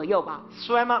19岁左右吧，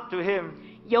 swam up to him,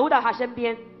 游到他身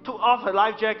边， took off her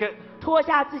life jacket, 脱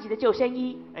下自己的救生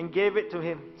衣， and gave it to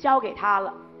him. 交给他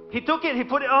了。 He took it, he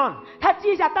put it on. 他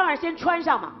接下当然先穿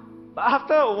上嘛。 But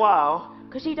after a while,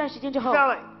 可是，一段时间之 he 后， felt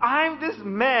like, I'm this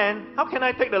man. How can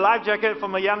I take the life jacket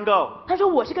from a young girl? 他说：“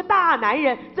我是个大男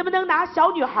人，怎么能拿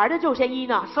小女孩的救生衣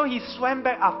呢 So he swam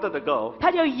back after the girl？”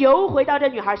 他就游回到这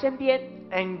女孩身边，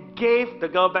 and gave the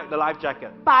girl back the life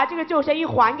jacket. 把这个救生衣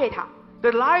还给她。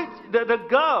 The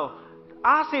girl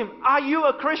asked him, "Are you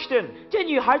a Christian?" 这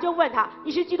女孩就问他：“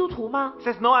你是基督徒吗 He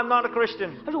says, "No, I'm not a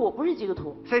Christian." ？”他说：“我不是基督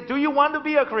徒。 He said, "Do you want to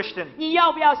be a Christian?" 你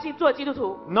要不要做基督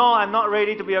徒？” "No, I'm not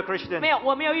ready to be a Christian." 没有，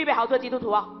我没有预备好做基督徒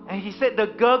啊。 And he said the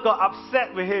girl got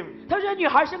upset with him, 他说女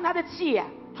孩生他的气呀，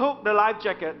 took the life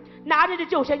jacket, 拿着这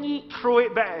救生衣 threw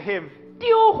it back at him,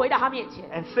 丢回到他面前，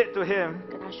 and said to him,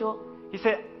 跟他说 he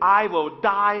said, "I will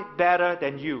die better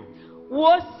than you.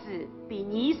 我死比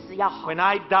你死要好， When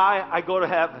I die, I go to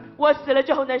heaven. 我死了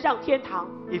之后能上天堂，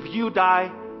 If you die,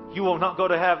 you will not go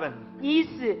to heaven. 你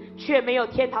死却没有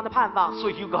天堂的盼望， So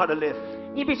you gotta live."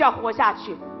 你必须要活下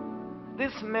去。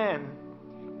 This man,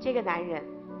 这个男人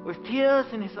with tears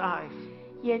in his eyes,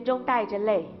 眼中带着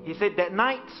泪， he said, "That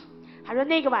night, 他说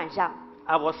那个晚上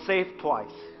I was saved twice.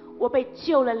 我被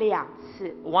救了2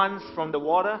次， Once from the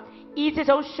water, 一次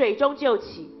从水中救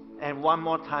起， and one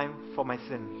more time for my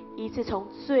sin." 一次从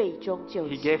罪中救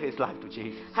He 起。 gave his life to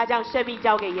Jesus. 他将生命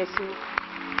交给耶稣。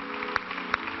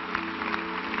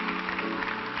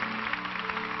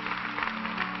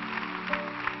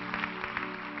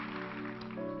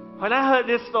 When I heard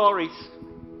these stories,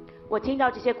 我听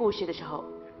到这些故事的时候，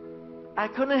 I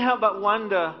couldn't help but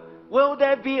wonder, will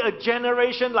there be a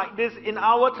generation like this in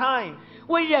our time?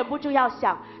 我忍不住要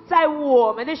想，在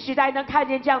我们的时代能看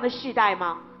见这样的世代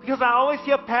吗？ Because I always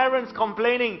hear parents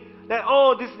complaining that,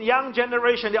 oh, this young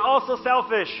generation, they're all so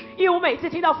selfish. 因为我每次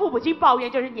听到父母亲抱怨，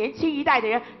就是年轻一代的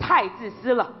人太自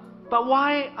私了。 But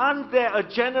why aren't there a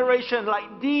generation like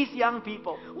these young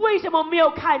people? 为什么没有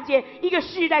看见一个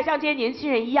世代像这些年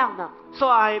轻人一样呢？ So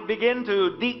I began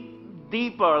to dig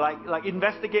deeper, like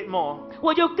investigate more.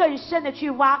 我就更深的去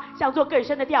挖，想做更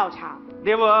深的调查。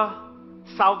 They were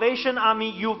Salvation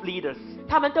Army youth leaders.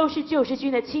 他们都是救世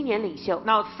军的青年领袖。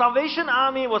 Now, Salvation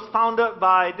Army was founded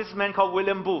by this man called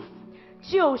William Booth.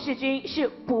 救世军是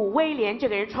卜威廉这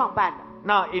个人创办的。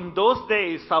 Now, in those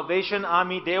days, Salvation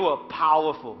Army, they were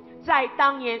powerful. 在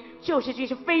当年，救世军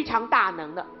是非常大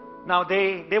能的， Now,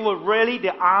 they were really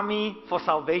the army for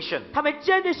salvation. 他们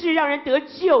真的是让人得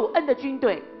救恩的军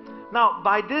队。 Now,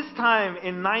 by this time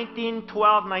in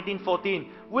 1912, 1914,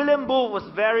 William Booth was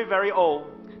very, very old.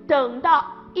 等到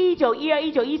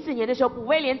1912、1914年的时候，卜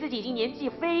威廉自己已经年纪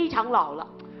非常老了。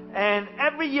 And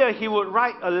every year he would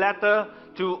write a letter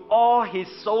to all his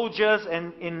soldiers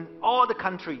and in all the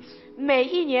countries. 每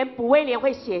一年，卜威廉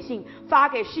会写信发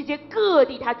给世界各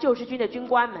地他救世军的军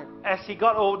官们。 As he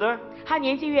got older, 他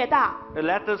年纪越大， the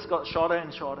letters got shorter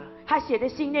and shorter. 他写的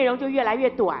信内容就越来越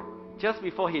短。 Just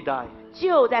before he died,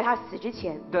 就在他死之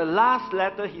前， the last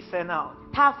letter he sent out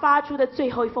他发出的最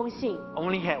后一封信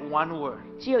only had one word,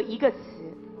 只有一个词，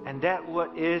 and that word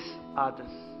is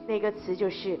others. 那个词就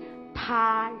是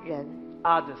他人。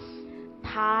 Others.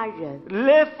 他人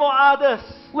Live for others.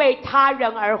 为他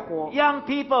人而活， Young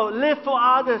people, live for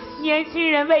others. 年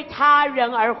轻人为他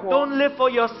人而活， Don't live for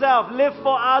yourself, live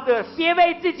for others. 别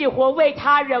为自己活，为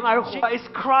他人而活。 It's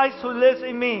Christ who lives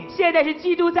in me. 现在是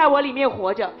基督在我里面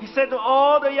活着。 He said to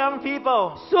all the young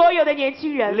people, 所有的年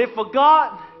轻人， live for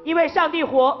God, 因为上帝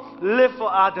活， live for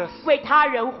others. 为他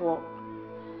人活。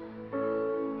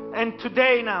 And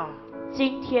today now,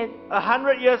 今天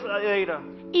100 years later,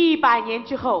 100年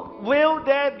之后， will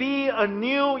there be a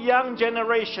new young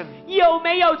generation 有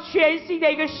没有全新的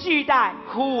一个世代，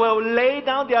 who will lay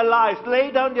down their lives,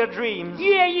 lay down their dreams,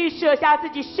 愿意舍下自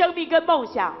己生命跟梦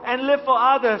想， and live for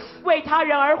others? 为他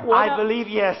人而活 I 呢？ believe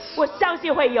yes. 我相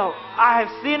信会有。 I have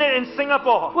seen it in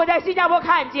Singapore, 我在新加坡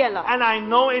看见了， and I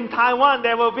know in Taiwan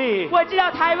there will be 我知道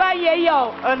台湾也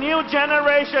有 a new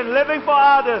generation living for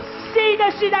others. 新的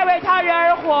世代为他人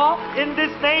而活。 In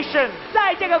this nation,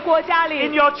 在这个国家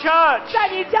in 里， your church, 在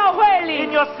你教会 in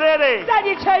里， your city, 在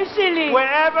你城市里，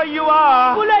 wherever you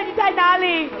are, 无论你在哪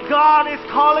里， God is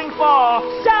calling for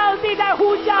上帝在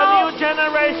呼 a 召 new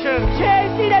generation.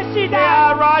 全新的世 They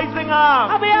are 代， rising 他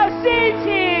up. 们要兴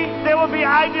起， They will be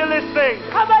idealistic.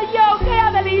 他们有各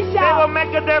样的理 They will 想，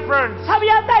 make a difference. 他们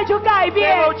要带出改 They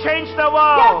变， will change the 要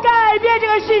world. 改变这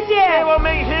个世界， They will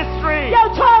make history. 要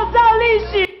创造历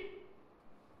史。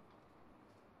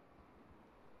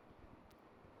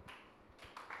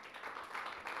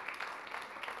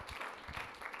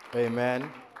 Amen.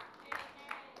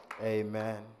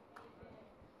 Amen.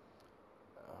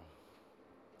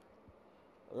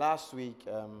 Last week,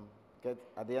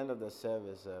 at the end of the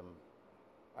service,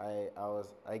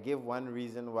 I gave one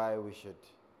reason why we should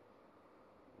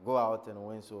go out and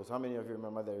win souls. How many of you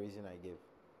remember the reason I gave?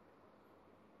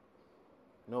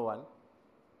 No one?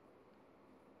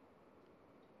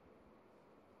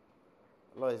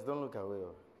 Lois, don't look away.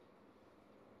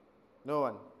 No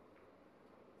one?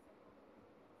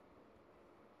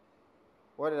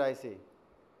 What did I say?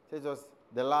 It was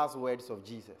the last words of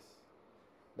Jesus.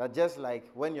 That just like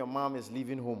when your mom is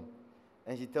leaving home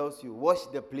and she tells you, wash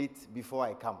the plate before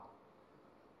I come.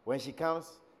 When she comes,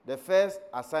 the first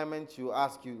assignment she'll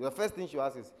ask you, the first thing she'll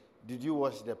ask is, did you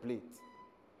wash the plate?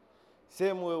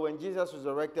 Same way when Jesus was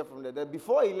resurrected from the dead,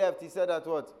 before he left, he said that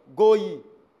what? Go ye.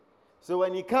 So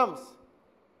when he comes,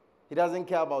 he doesn't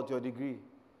care about your degree.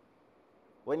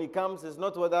 When he comes, it's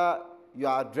not whether you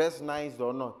are dressed nice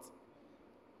or not.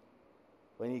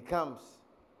 When he comes,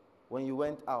 when you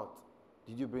went out,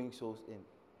 did you bring souls in?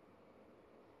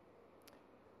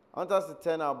 I want us to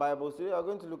turn our Bibles. Today we are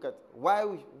going to look at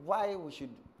why we should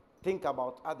think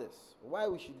about others. Why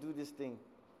we should do this thing.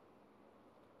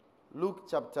 Luke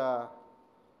chapter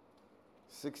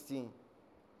 16,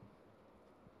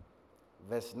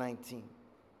 verse 19.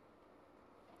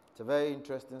 It's a very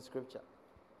interesting scripture.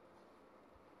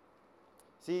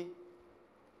 See,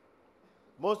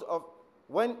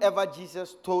 whenever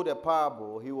Jesus told a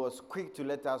parable, he was quick to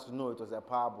let us know it was a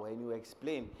parable, and he would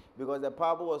explain, because the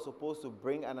parable was supposed to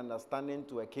bring an understanding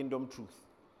to a kingdom truth.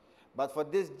 But for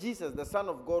this, Jesus, the Son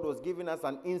of God, was giving us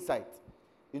an insight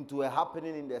into a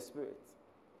happening in the spirit.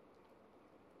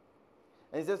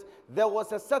 And he says, there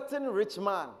was a certain rich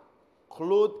man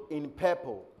clothed in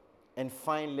purple and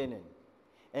fine linen,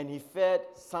 and he fed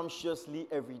sumptuously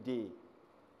every day.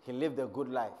 He lived a good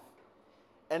life.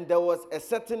 And there was a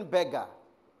certain beggar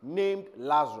named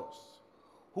Lazarus,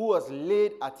 who was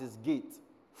laid at his gate,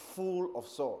 full of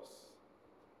sores,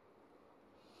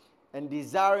 and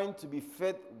desiring to be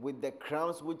fed with the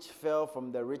crumbs which fell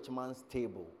from the rich man's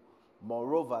table.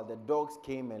 Moreover, the dogs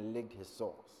came and licked his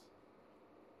sores.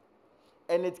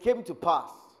 And it came to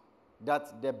pass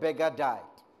that the beggar died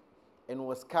and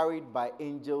was carried by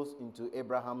angels into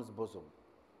Abraham's bosom.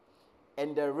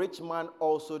 And the rich man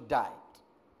also died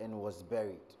and was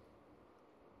buried.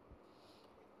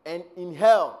 And in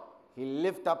hell he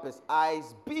lifted up his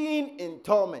eyes, being in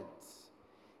torments,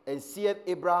 and seeth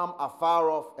Abraham afar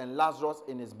off and Lazarus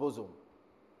in his bosom.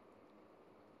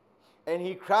 And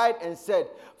he cried and said,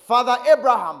 Father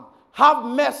Abraham, have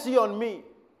mercy on me,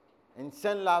 and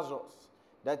send Lazarus,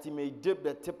 that he may dip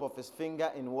the tip of his finger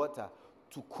in water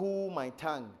to cool my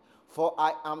tongue, for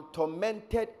I am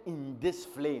tormented in this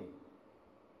flame.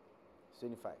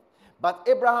 25. But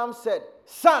Abraham said,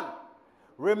 Son,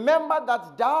 remember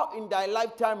that thou in thy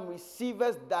lifetime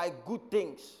receivest thy good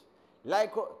things,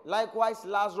 likewise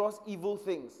Lazarus evil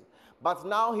things. But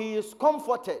now he is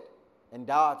comforted, and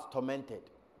thou art tormented.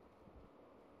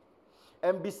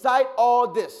 And beside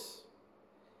all this,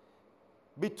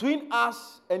 between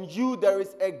us and you there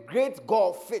is a great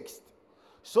gulf fixed,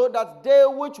 so that they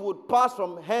which would pass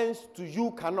from hence to you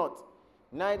cannot,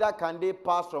 neither can they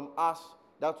pass from us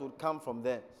that would come from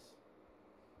thence.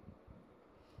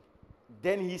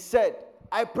 Then he said,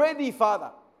 I pray thee,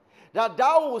 Father, that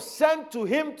thou wilt send to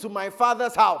him to my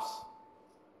father's house.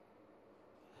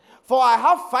 For I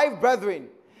have 5 brethren,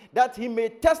 that he may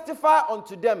testify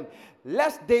unto them,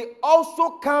 lest they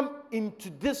also come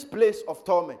into this place of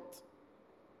torment.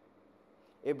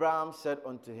 Abraham said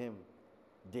unto him,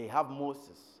 they have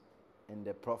Moses and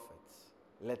the prophets.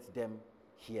 Let them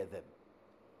hear them.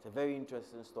 It's a very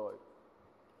interesting story.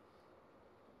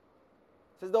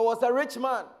 It says there was a rich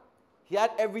man. He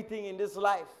had everything in this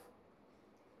life.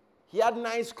 He had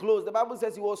nice clothes. The Bible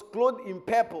says he was clothed in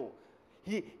purple.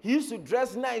 He used to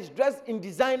dress nice, dress in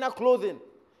designer clothing.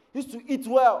 He used to eat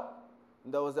well.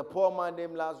 And there was a poor man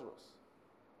named Lazarus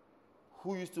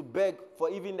who used to beg for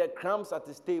even the crumbs at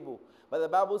his table. But the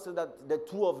Bible says that the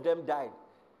 2 of them died.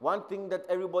 One thing that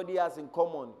everybody has in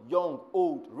common, young,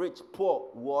 old, rich, poor,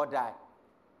 will all die.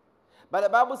 But the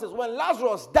Bible says when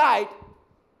Lazarus died,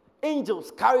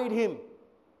 angels carried him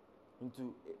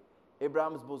into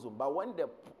Abraham's bosom. But when the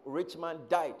rich man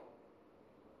died,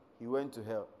 he went to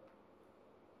hell.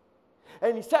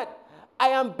 And he said, I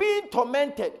am being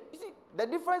tormented. You see, the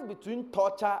difference between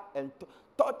torture and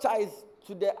torture is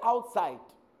to the outside.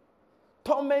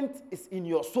 Torment is in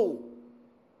your soul.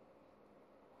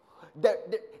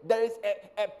 There is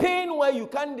a pain where you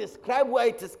can't describe where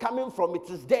it is coming from. It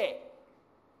is there.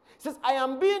 He says, I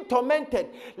am being tormented.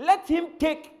 Let him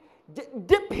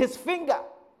dip his finger.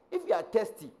 If you are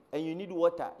thirsty and you need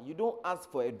water, you don't ask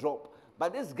for a drop.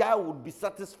 But this guy would be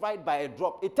satisfied by a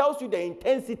drop. It tells you the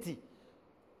intensity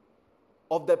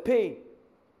of the pain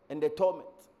and the torment.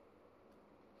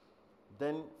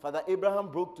 Then Father Abraham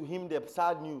broke to him the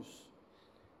sad news.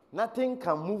 Nothing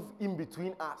can move in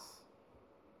between us.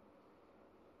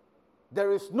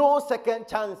 There is no second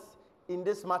chance in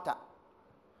this matter.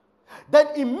 Then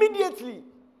immediately,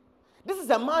 this is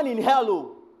a man in hell.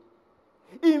 Oh,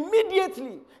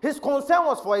 immediately, his concern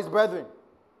was for his brethren.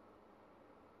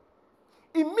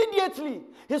 Immediately,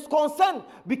 his concern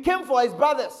became for his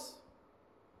brothers.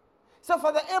 He said,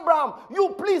 Father Abraham,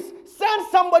 you please send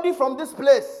somebody from this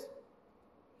place.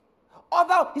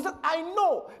 He said, I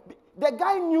know. The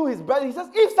guy knew his brother. He says,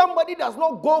 if somebody does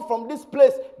not go from this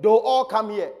place, they'll all come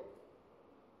here.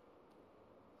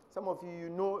 Some of you, you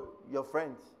know your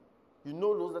friends. You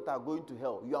know those that are going to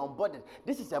hell. You are on budget.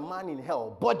 This is a man in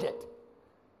hell, budget.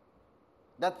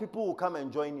 That people will come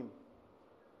and join him.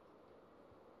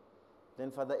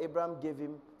 Then Father Abraham gave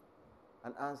him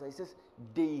an answer. He says,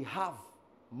 they have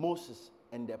Moses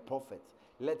and the prophets.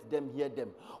 Let them hear them.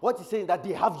 What he's saying is that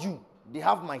they have you. They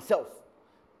have myself.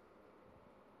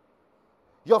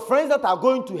 Your friends that are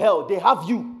going to hell, they have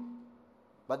you.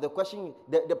 But the question,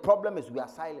 the problem is we are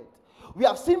silent. We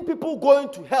have seen people going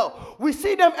to hell. We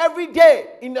see them every day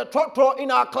in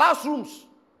our classrooms.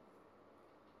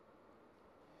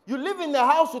 You live in the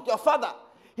house with your father.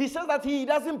 He says that he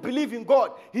doesn't believe in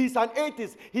God. He's an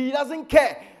atheist. He doesn't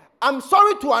care. I'm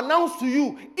sorry to announce to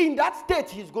you, in that state,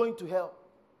 he's going to hell.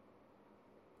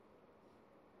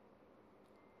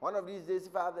 One of these days,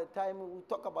 if I have the time, we'll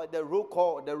talk about the roll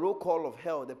call of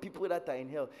hell, the people that are in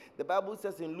hell. The Bible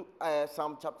says in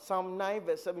Psalm 9,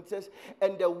 verse 7, it says,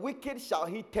 and the wicked shall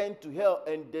he turn to hell,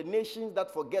 and the nations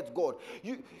that forget God.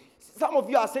 Some of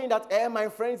you are saying that, my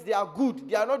friends, they are good.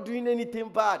 They are not doing anything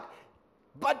bad.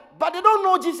 But they don't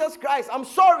know Jesus Christ. I'm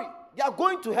sorry. They are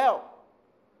going to hell.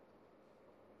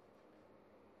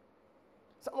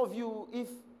 Some of you,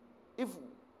 if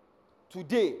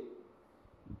today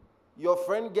your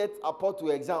friend gets apport to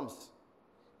exams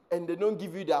and they don't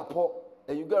give you the apport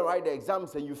and you go and write the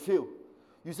exams and you fail,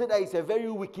 you say that he's a very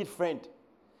wicked friend.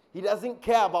 He doesn't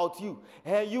care about you.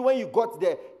 And you, when you got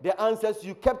the answers,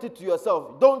 you kept it to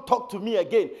yourself. Don't talk to me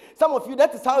again. Some of you,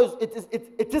 that is how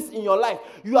it is in your life.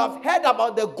 You have heard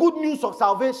about the good news of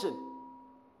salvation.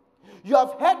 You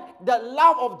have heard the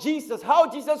love of Jesus, how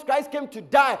Jesus Christ came to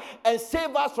die and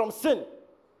save us from sin.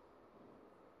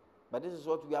 But this is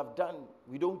what we have done.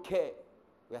 We don't care.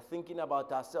 We are thinking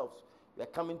about ourselves. We are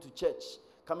coming to church,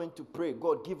 coming to pray.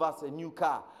 God, give us a new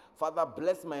car. Father,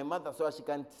 bless my mother so that she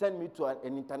can send me to an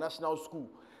international school.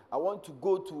 I want to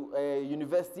go to a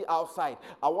university outside.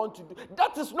 I want to do...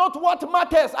 That is not what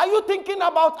matters. Are you thinking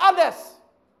about others?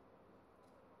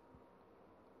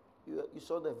 You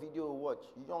saw the video, watch.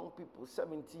 Young people,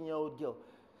 17-year-old girl.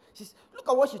 Look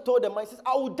at what she told them. She says,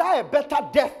 I will die a better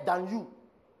death than you.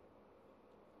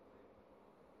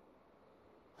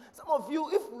 Some of you,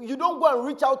 if you don't go and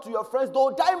reach out to your friends,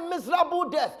 they'll die miserable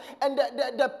death. And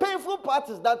the painful part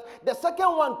is that the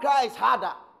second one cries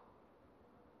harder.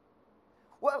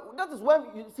 Well, that is when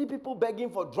you see people begging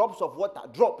for drops of water.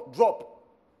 Drop.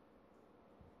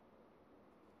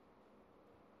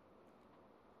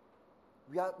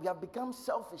 We have become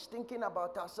selfish, thinking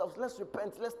about ourselves. Let's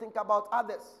repent. Let's think about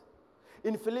others.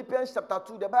 In Philippians chapter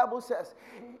 2, the Bible says,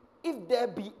 if there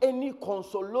be any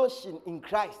consolation in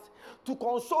Christ, to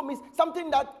console means something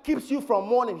that keeps you from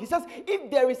mourning. He says,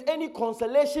 if there is any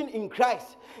consolation in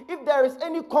Christ, if there is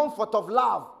any comfort of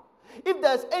love, if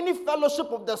there's any fellowship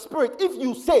of the Spirit, if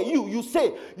you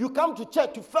say, you come to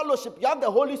church to fellowship, you have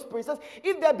the Holy Spirit. He says,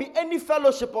 if there be any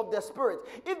fellowship of the Spirit,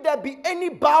 if there be any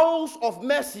bowels of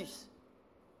mercies,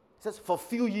 he says,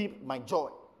 fulfill ye my joy.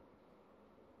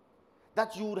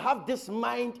 That you would have this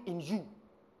mind in you.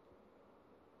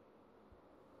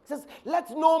 He says, let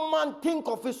no man think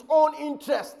of his own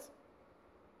interest.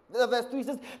 Verse 3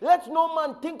 says, let no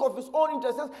man think of his own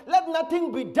interest. Says, let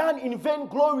nothing be done in vain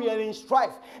glory and in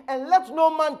strife. And let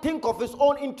no man think of his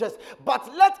own interest.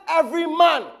 But let every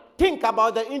man think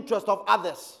about the interest of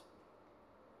others.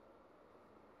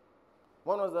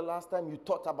 When was the last time you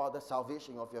thought about the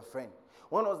salvation of your friend?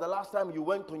 When was the last time you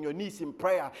went on your knees in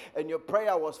prayer and your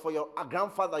prayer was for your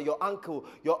grandfather, your uncle,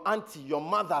 your auntie, your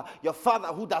mother, your father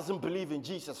who doesn't believe in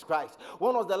Jesus Christ?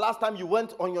 When was the last time you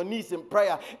went on your knees in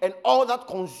prayer and all that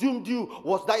consumed you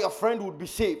was that your friend would be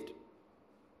saved? It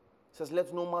says,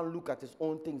 let no man look at his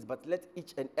own things, but let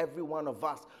each and every one of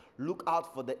us look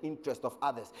out for the interest of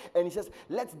others. And he says,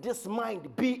 let this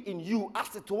mind be in you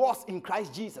as it was in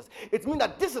Christ Jesus. It means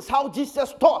that this is how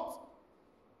Jesus taught.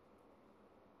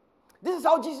 This is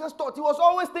how Jesus taught. He was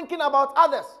always thinking about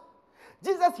others.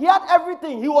 Jesus, he had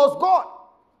everything. He was God.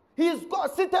 He is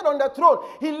God seated on the throne.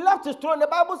 He left his throne. The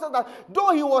Bible says that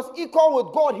though he was equal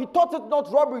with God, he thought it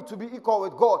not robbery to be equal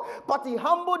with God. But he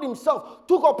humbled himself,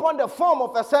 took upon the form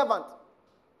of a servant.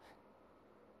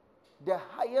 The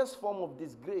highest form of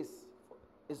disgrace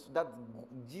is that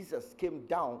Jesus came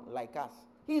down like us.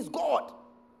 He is God.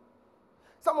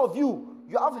 Some of you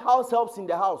You have house helps in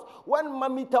the house. When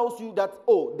mommy tells you that,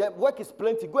 oh, the work is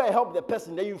plenty, go and help the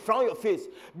person, then you frown your face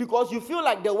because you feel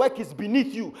like the work is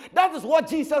beneath you. That is what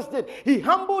Jesus did. He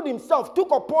humbled himself,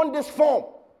 took upon this form,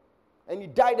 and he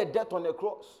died a death on the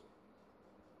cross.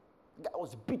 The guy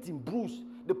was beaten, bruised.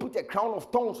 They put a crown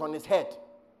of thorns on his head.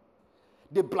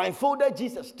 They blindfolded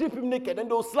Jesus, stripped him naked,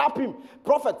 and they'll slap him.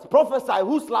 Prophet, prophesy,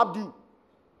 who slapped you?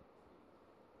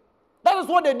 That is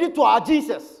what they did to our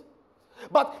Jesus.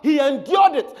 But he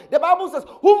endured it. The Bible says,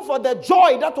 whom for the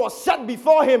joy that was set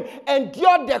before him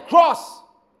endured the cross.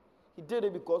 He did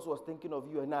it because he was thinking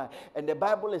of you and I. And the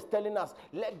Bible is telling us,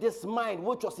 let this mind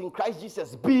which was in Christ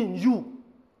Jesus be in you.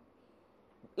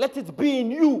 Let it be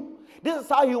in you. This is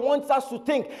how he wants us to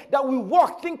think, that we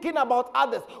walk thinking about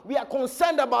others. We are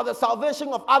concerned about the salvation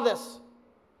of others.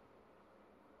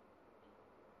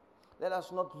 Let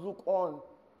us not look on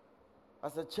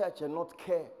as a church and not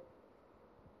care.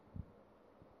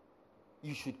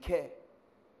 You should care.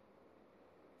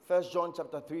 1 John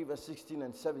chapter 3, verse 16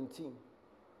 and 17. It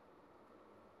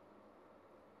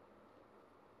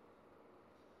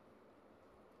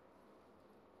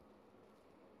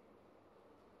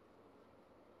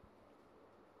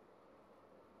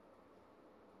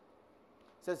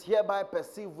says, hereby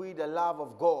perceive we the love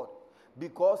of God,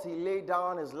 because he laid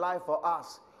down his life for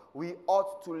us. We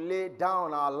ought to lay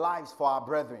down our lives for our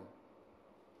brethren.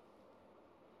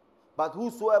 But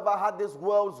whosoever had this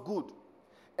world's good,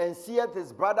 and seeth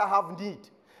his brother have need,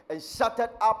 and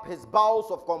shutteth up his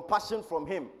bowels of compassion from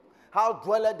him, how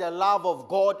dwelleth the love of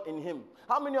God in him?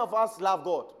 How many of us love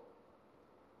God?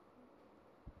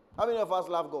 How many of us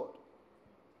love God?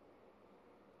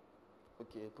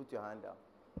 Okay, put your hand down.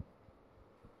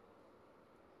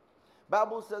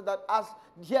 Bible says that as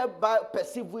hereby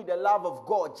perceive we the love of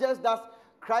God, just as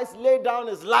Christ laid down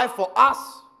his life for us,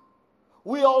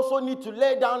 we also need to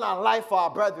lay down our life for our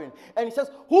brethren. And he says,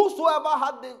 whosoever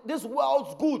had this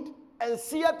world's good and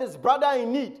seeth his brother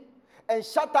in need and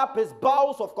shut up his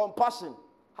bowels of compassion,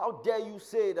 how dare you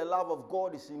say the love of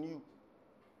God is in you?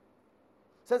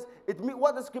 It says,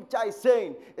 what the scripture is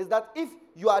saying is that if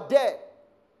you are there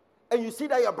and you see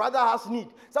that your brother has need,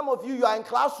 some of you are in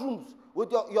classrooms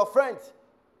with your friends.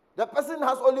 The person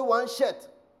has only one shirt,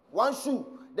 one shoe.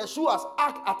 The shoe has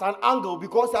arched at an angle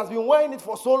because he has been wearing it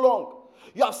for so long.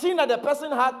 You have seen that the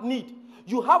person had need.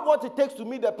 You have what it takes to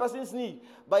meet the person's need.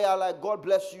 But you are like, God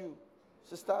bless you,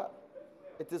 sister.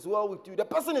 It is well with you. The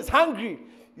person is hungry.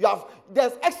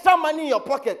 There's extra money in your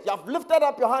pocket. You have lifted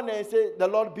up your hand and say, the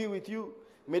Lord be with you.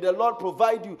 May the Lord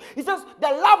provide you. He says, the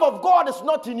love of God is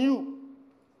not in you.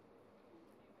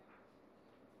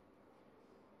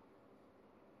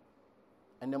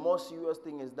 And the more serious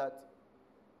thing is that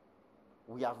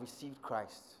we have received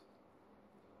Christ.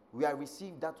 We have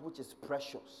received that which is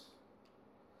precious.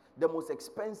 The most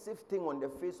expensive thing on the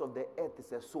face of the earth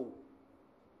is a soul.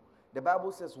 The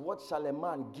Bible says, what shall a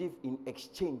man give in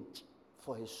exchange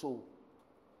for his soul?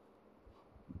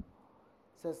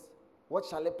 It says, what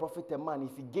shall it profit a man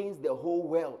if he gains the whole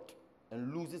world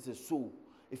and loses his soul?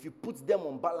 If he puts them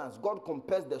on balance, God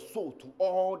compares the soul to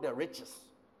all the riches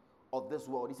of this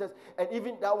world. He says, and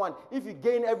even that one, if you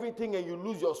gain everything and you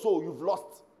lose your soul, you've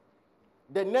lost.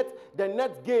 The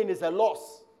net gain is a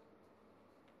loss.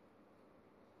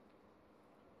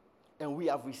 And we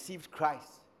have received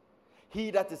Christ,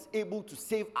 he that is able to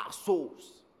save our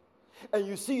souls. And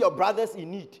you see your brothers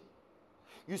in need.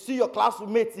 You see your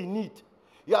classmates in need.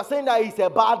 You are saying that he's a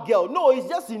bad girl. No, he's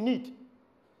just in need.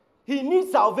 He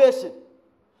needs salvation.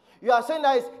 You are saying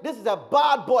that this is a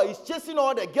bad boy. He's chasing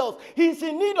all the girls. He's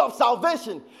in need of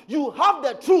salvation. You have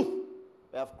the truth.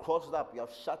 You have crossed up. You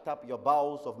have shut up your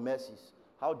bowels of mercies.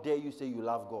 How dare you say you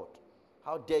love God?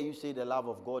 How dare you say the love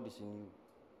of God is in you?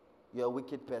 You're a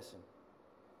wicked person.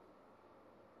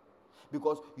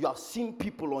 Because you have seen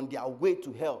people on their way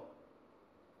to hell.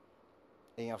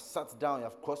 And you have sat down, you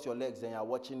have crossed your legs, and you are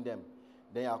watching them.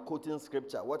 Then you are quoting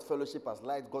scripture. What fellowship has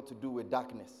light got to do with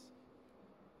darkness?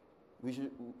 We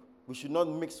should not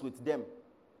mix with them.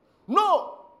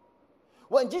 No!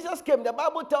 When Jesus came, the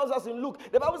Bible tells us in Luke,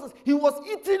 the Bible says he was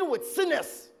eating with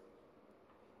sinners.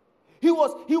 He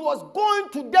was going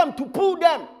to them to pull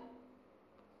them.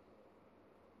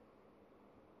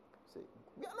 See,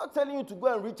 we are not telling you to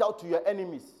go and reach out to your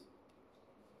enemies.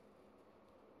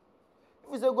 If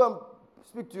we say go and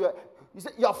speak to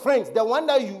your friends, the one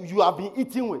that you have been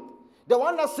eating with, the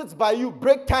one that sits by you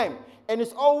break time and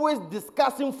is always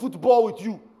discussing football with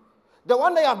you, the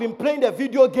one that you have been playing the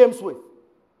video games with,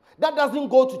 that doesn't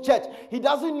go to church. He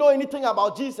doesn't know anything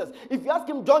about Jesus. If you ask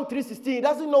him John 3:16, he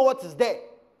doesn't know what is there.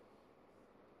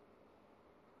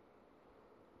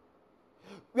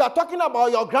 We are talking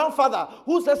about your grandfather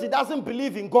who says he doesn't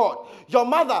believe in God. Your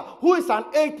mother who is an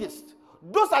atheist.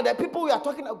 Those are the people we are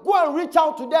talking about. Go and reach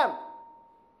out to them.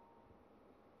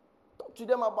 Talk to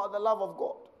them about the love of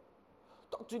God.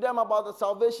 Talk to them about the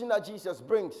salvation that Jesus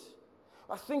brings.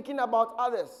 We are thinking about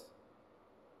others.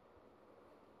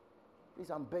 Please,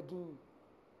 I'm begging you.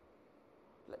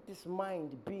 Let this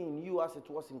mind be in you as it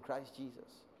was in Christ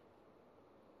Jesus.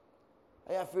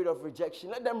 Are you afraid of rejection?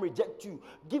 Let them reject you.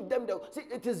 Give them the... See,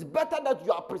 it is better that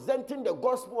you are presenting the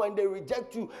gospel and they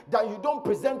reject you than you don't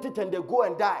present it and they go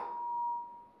and die.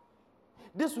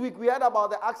 This week we heard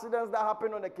about the accidents that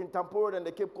happened on the Kintampo Road and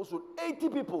the Cape Coast Road. 80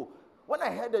 people. When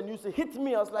I heard the news, it hit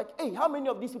me. I was like, hey, how many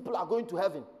of these people are going to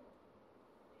heaven?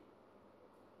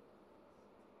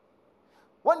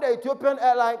 When the Ethiopian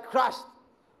airline crashed,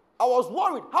 I was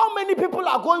worried. How many people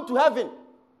are going to heaven?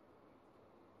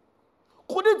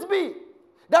 Could it be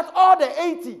that all the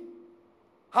 80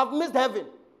 have missed heaven?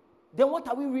 Then what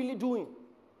are we really doing?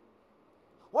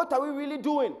 What are we really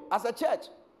doing as a church?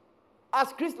 As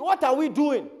Christians, what are we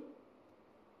doing?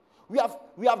 We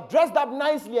have dressed up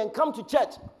nicely and come to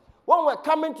church. When we're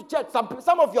coming to church,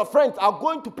 some of your friends are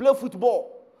going to play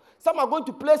football. Some are going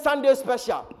to play Sunday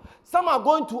special. Some are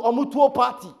going to a mutual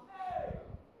party.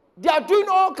 They are doing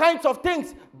all kinds of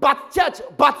things, but church,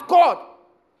 but God.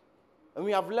 And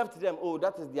we have left them, oh,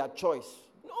 that is their choice.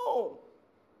 No.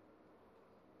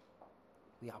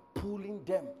 We are pulling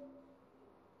them.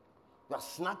 We are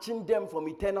snatching them from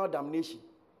eternal damnation.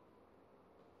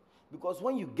 Because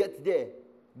when you get there,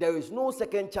 there is no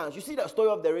second chance. You see the story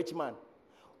of the rich man.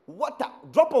 Water,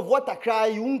 drop of water cry,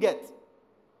 you won't get.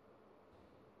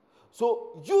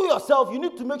 So you yourself, you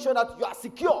need to make sure that you are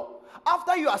secure.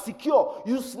 After you are secure,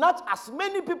 you snatch as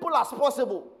many people as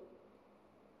possible.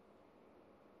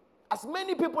 As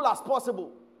many people as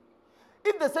possible.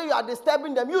 If they say you are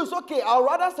disturbing them, it's okay. I'll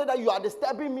rather say that you are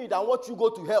disturbing me than watch you go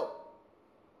to hell.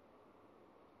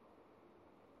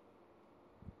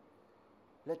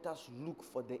 Let us look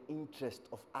for the interest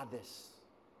of others.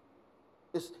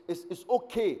 It's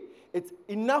okay. It's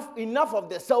enough of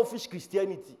the selfish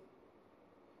Christianity.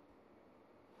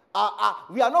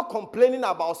 We are not complaining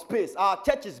about space. Our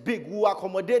church is big. We will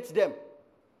accommodate them.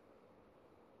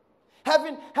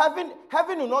 Heaven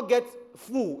will not get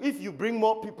full if you bring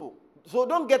more people. So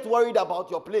don't get worried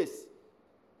about your place.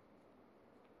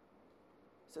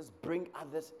 It says, bring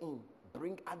others in.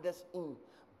 Bring others in.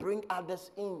 Bring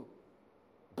others in.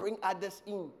 Bring others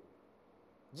in.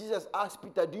 Jesus asked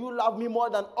Peter, do you love me more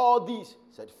than all these?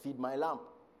 He said, feed my lamb.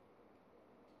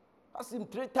 Asked him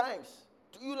 3 times.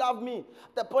 Do you love me?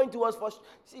 The point was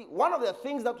see, one of the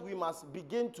things that we must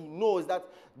begin to know is that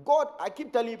God, I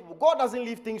keep telling people, God doesn't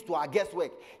leave things to our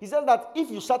guesswork. He says that if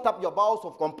you shut up your bowels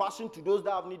of compassion to those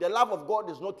that have need, the love of God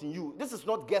is not in you. This is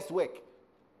not guesswork.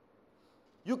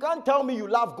 You can't tell me you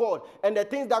love God and the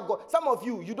things that God... Some of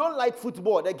you don't like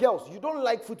football. The girls, you don't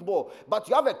like football, but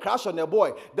you have a crush on a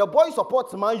boy. The boy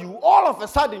supports Man U. All of a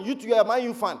sudden, you two are a Man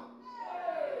U fan.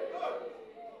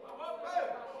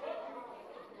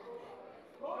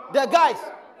 The guys,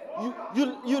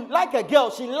 you like a girl,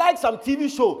 she likes some TV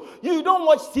show. You don't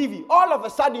watch TV. All of a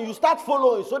sudden, you start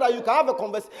following so that you can have a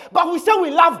conversation. But we say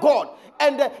we love God.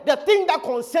 And the thing that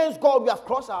concerns God, we have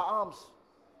crossed our arms.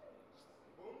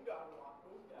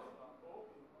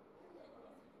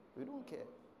 We don't care.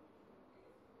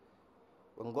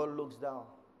 When God looks down,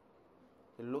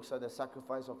 He looks at the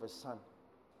sacrifice of His Son,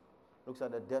 looks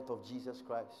at the death of Jesus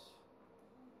Christ,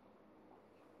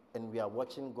 and we are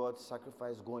watching God's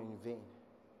sacrifice go in vain.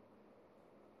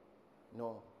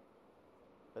 No.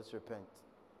 Let's repent.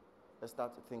 Let's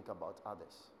start to think about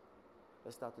others.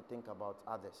 Let's start to think about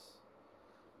others.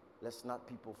 Let's snap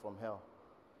people from hell.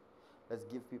 Let's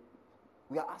give people...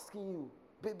 We are asking you,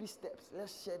 baby steps.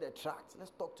 Let's share the tracts.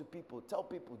 Let's talk to people. Tell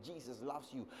people Jesus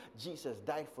loves you. Jesus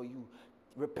died for you.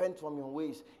 Repent from your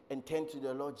ways and turn to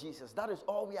the Lord Jesus. That is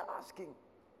all we are asking.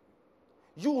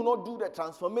 You will not do the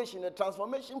transformation. The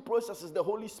transformation process is the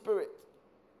Holy Spirit.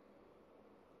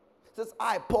 It says,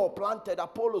 I, Paul, planted,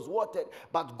 Apollos watered,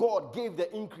 but God gave the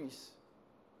increase.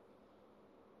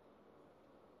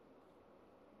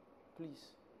 Please,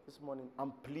 this morning,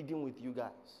 I'm pleading with you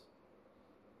guys.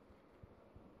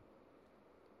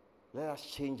 Let us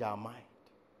change our mind.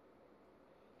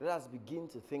 Let us begin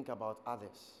to think about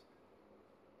others.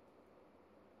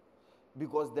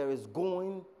 Because there is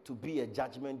going to be a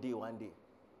judgment day one day.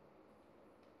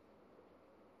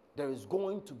 There is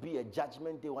going to be a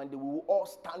judgment day one day. We will all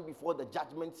stand before the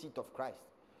judgment seat of Christ.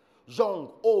 Young,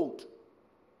 old,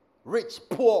 rich,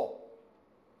 poor.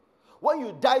 When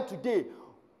you die today,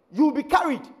 you will be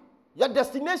carried. Your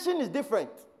destination is different.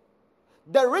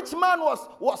 The rich man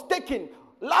was taken.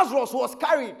 Lazarus was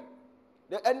carried.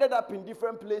 They ended up in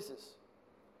different places.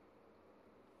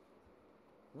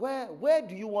 Where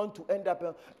do you want to end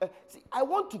up? See, I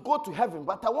want to go to heaven,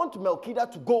 but I want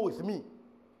Melchizedek to go with me.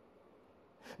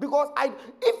 Because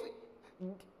if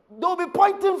they'll be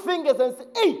pointing fingers and say,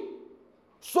 hey,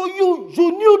 so you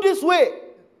knew this way.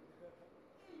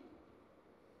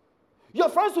 Your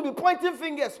friends will be pointing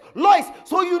fingers. Lois,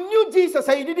 so you knew Jesus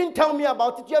and you didn't tell me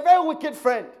about it. You're a very wicked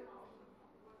friend.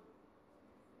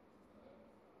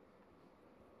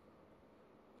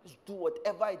 Just do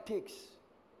whatever it takes.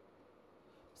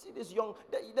 See this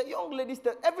the young lady,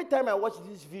 every time I watch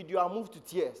this video, I move to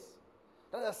tears.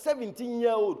 That's a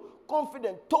 17-year-old,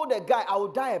 confident, told a guy, I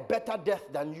will die a better death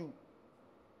than you.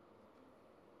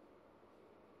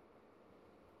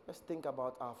 Let's think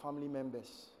about our family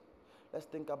members. Let's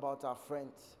think about our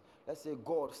friends. Let's say,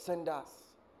 God, send us.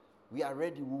 We are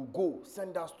ready. We'll go.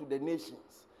 Send us to the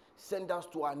nations. Send us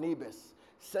to our neighbors.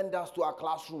 Send us to our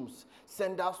classrooms.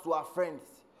 Send us to our friends.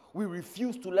 We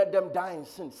refuse to let them die in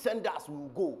sin. Send us. We'll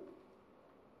go.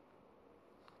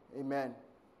 Amen.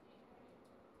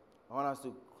 I want us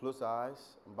to close our eyes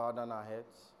and bow down our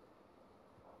heads.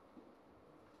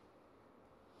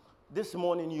 This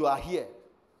morning you are here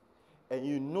and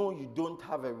you know you don't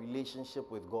have a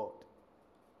relationship with God.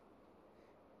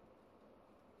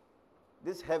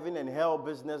 This heaven and hell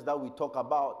business that we talk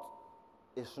about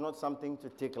is not something to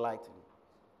take lightly.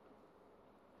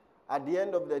 At the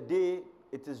end of the day,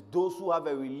 it is those who have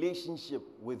a relationship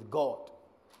with God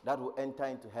that will enter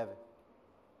into heaven.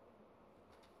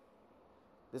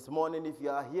 This morning, if you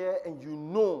are here and you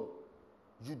know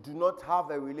you do not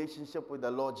have a relationship with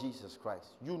the Lord Jesus Christ,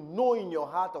 you know in your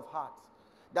heart of hearts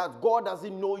that God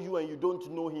doesn't know you and you don't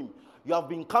know him. You have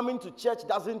been coming to church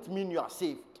doesn't mean you are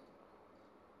saved.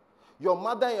 Your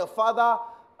mother and your father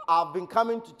have been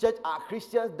coming to church are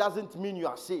Christians doesn't mean you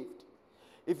are saved.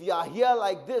 If you are here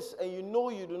like this and you know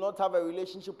you do not have a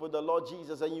relationship with the Lord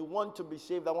Jesus and you want to be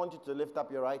saved, I want you to lift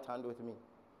up your right hand with me.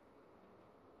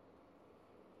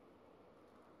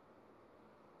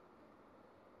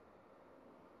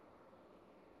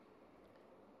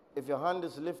 If your hand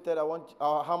is lifted,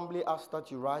 I humbly ask that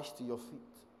you rise to your feet.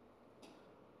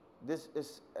 This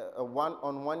is a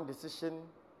one-on-one decision.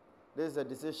 This is a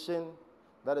decision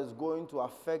that is going to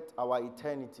affect our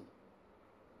eternity.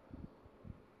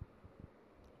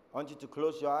 I want you to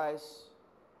close your eyes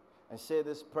and say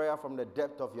this prayer from the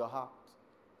depth of your heart.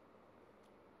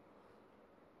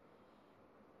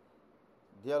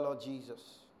 Dear Lord Jesus,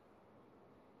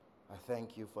 I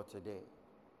thank you for today.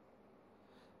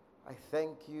 I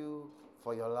thank you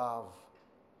for your love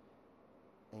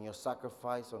and your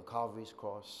sacrifice on Calvary's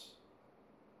cross.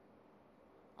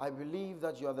 I believe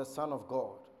that you are the Son of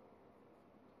God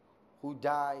who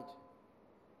died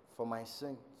for my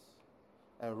sins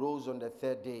and rose on the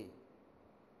third day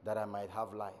that I might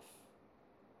have life.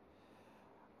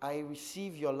 I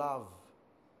receive your love.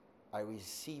 I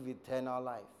receive eternal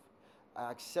life.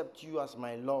 I accept you as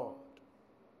my Lord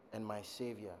and my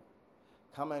Savior.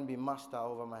 Come and be master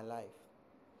over my life,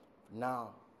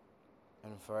 now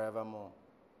and forevermore.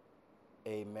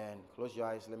 Amen. Close your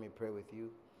eyes. Let me pray with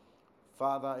you.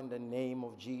 Father, in the name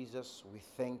of Jesus, we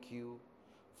thank you.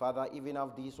 Father, even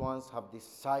if these ones have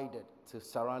decided to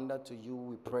surrender to you,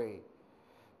 we pray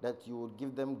that you will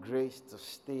give them grace to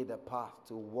stay the path,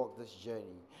 to walk this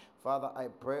journey. Father, I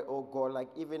pray, oh God, like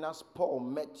even as Paul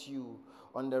met you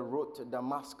on the road to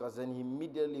Damascus and he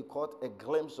immediately caught a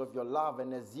glimpse of your love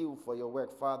and a zeal for your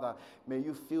work. Father, may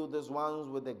you fill these ones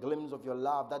with a glimpse of your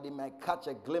love, that they might catch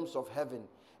a glimpse of heaven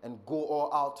and go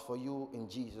all out for you in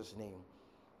Jesus' name.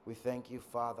 We thank you,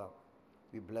 Father.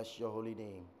 We bless your holy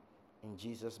name. In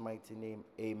Jesus' mighty name,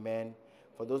 amen.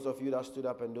 For those of you that stood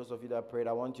up and those of you that prayed,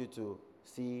 I want you to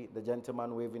see the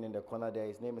gentleman waving in the corner there.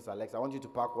 His name is Alex. I want you to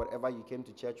park whatever you came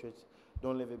to church with.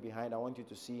 Don't leave it behind. I want you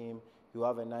to see him. He'll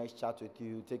have a nice chat with you.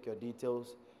 He'll take your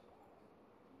details.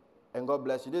 And God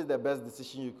bless you. This is the best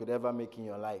decision you could ever make in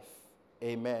your life.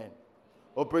 Amen.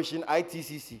 Operation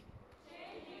ITCC.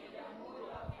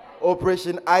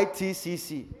 Operation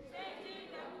ITCC.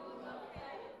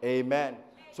 Amen.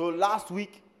 So last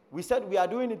week, we said we are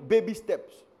doing it baby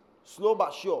steps, slow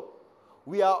but sure.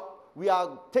 We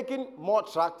are taking more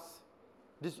tracks.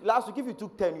 Last week, if you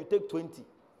took 10, you take 20.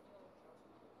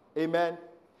 Amen.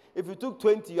 If you took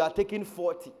 20, you are taking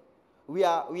 40. We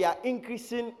are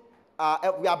increasing,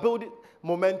 we are building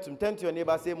momentum. Turn to your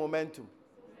neighbor, say momentum.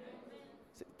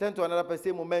 Turn to another person,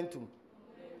 say momentum.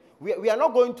 We are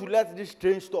not going to let this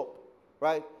train stop,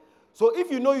 right? So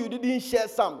if you know you didn't share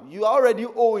some, you are already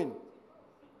owing.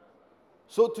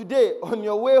 So today, on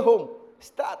your way home,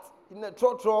 start in the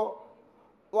trotro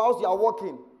whilst you are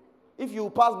walking. If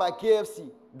you pass by KFC,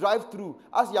 drive through,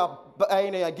 as you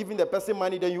are giving the person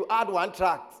money, then you add one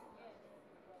tract.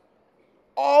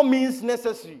 All means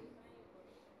necessary.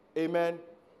 Amen.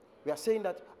 We are saying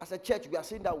that as a church, we are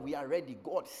saying that we are ready.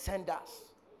 God send us.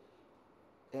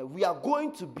 We are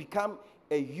going to become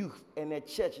a youth and a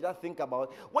church that think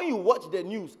about, when you watch the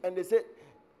news and they say,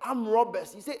 armed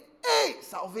robbers, you say, hey,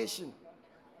 salvation.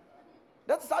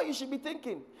 That's how you should be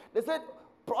thinking. They said,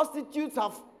 prostitutes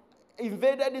have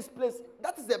invaded this place.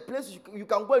 That is a place you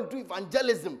can go and do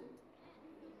evangelism.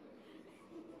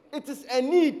 It is a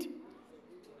need.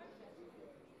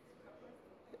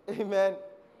 Amen.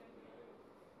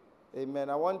 Amen.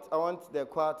 I want the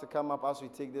choir to come up as we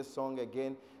take this song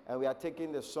again. And we are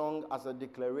taking the song as a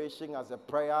declaration, as a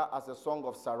prayer, as a song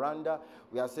of surrender.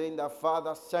 We are saying that,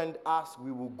 Father, send us,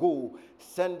 we will go.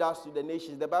 Send us to the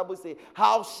nations. The Bible says,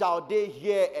 how shall they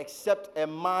hear except a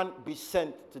man be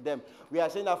sent to them? We are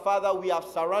saying that, Father, we have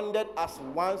surrendered as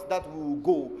ones that we will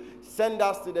go. Send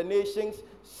us to the nations.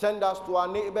 Send us to our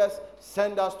neighbors.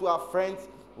 Send us to our friends.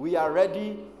 We are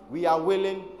ready. We are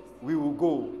willing. We will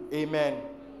go. Amen.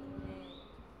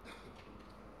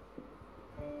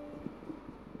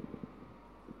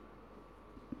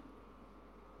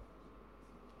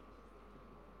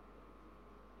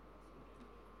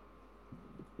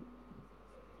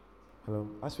 Hello.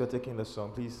 As we are taking the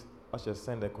song, please, ushers,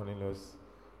 send the Cornelius,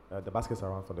 the baskets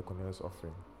around for the Cornelius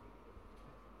offering.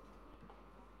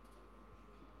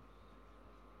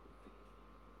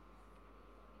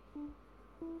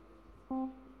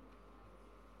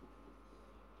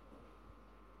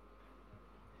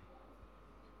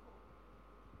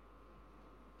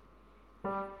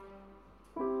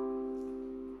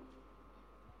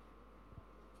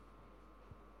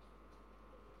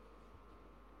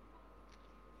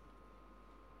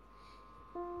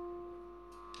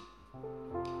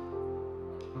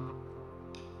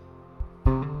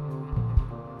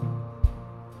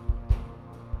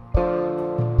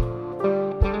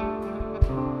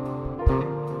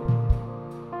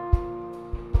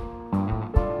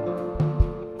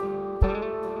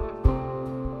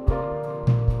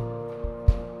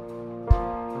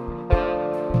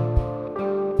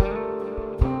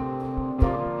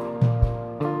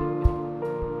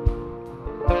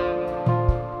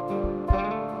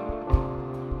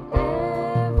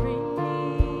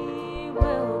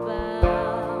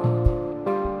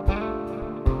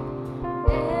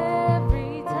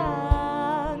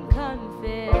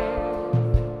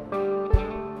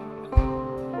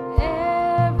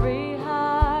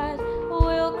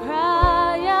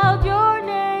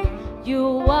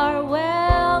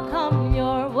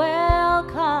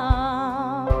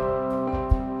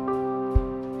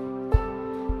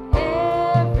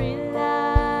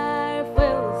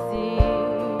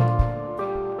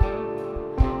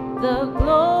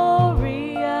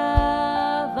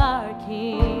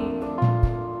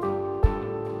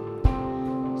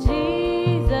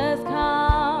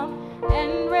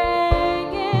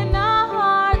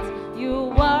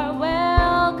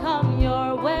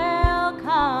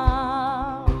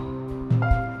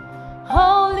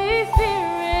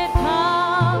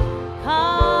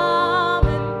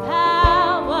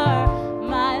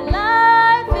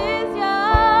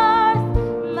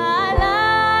 My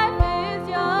life is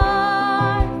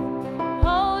yours.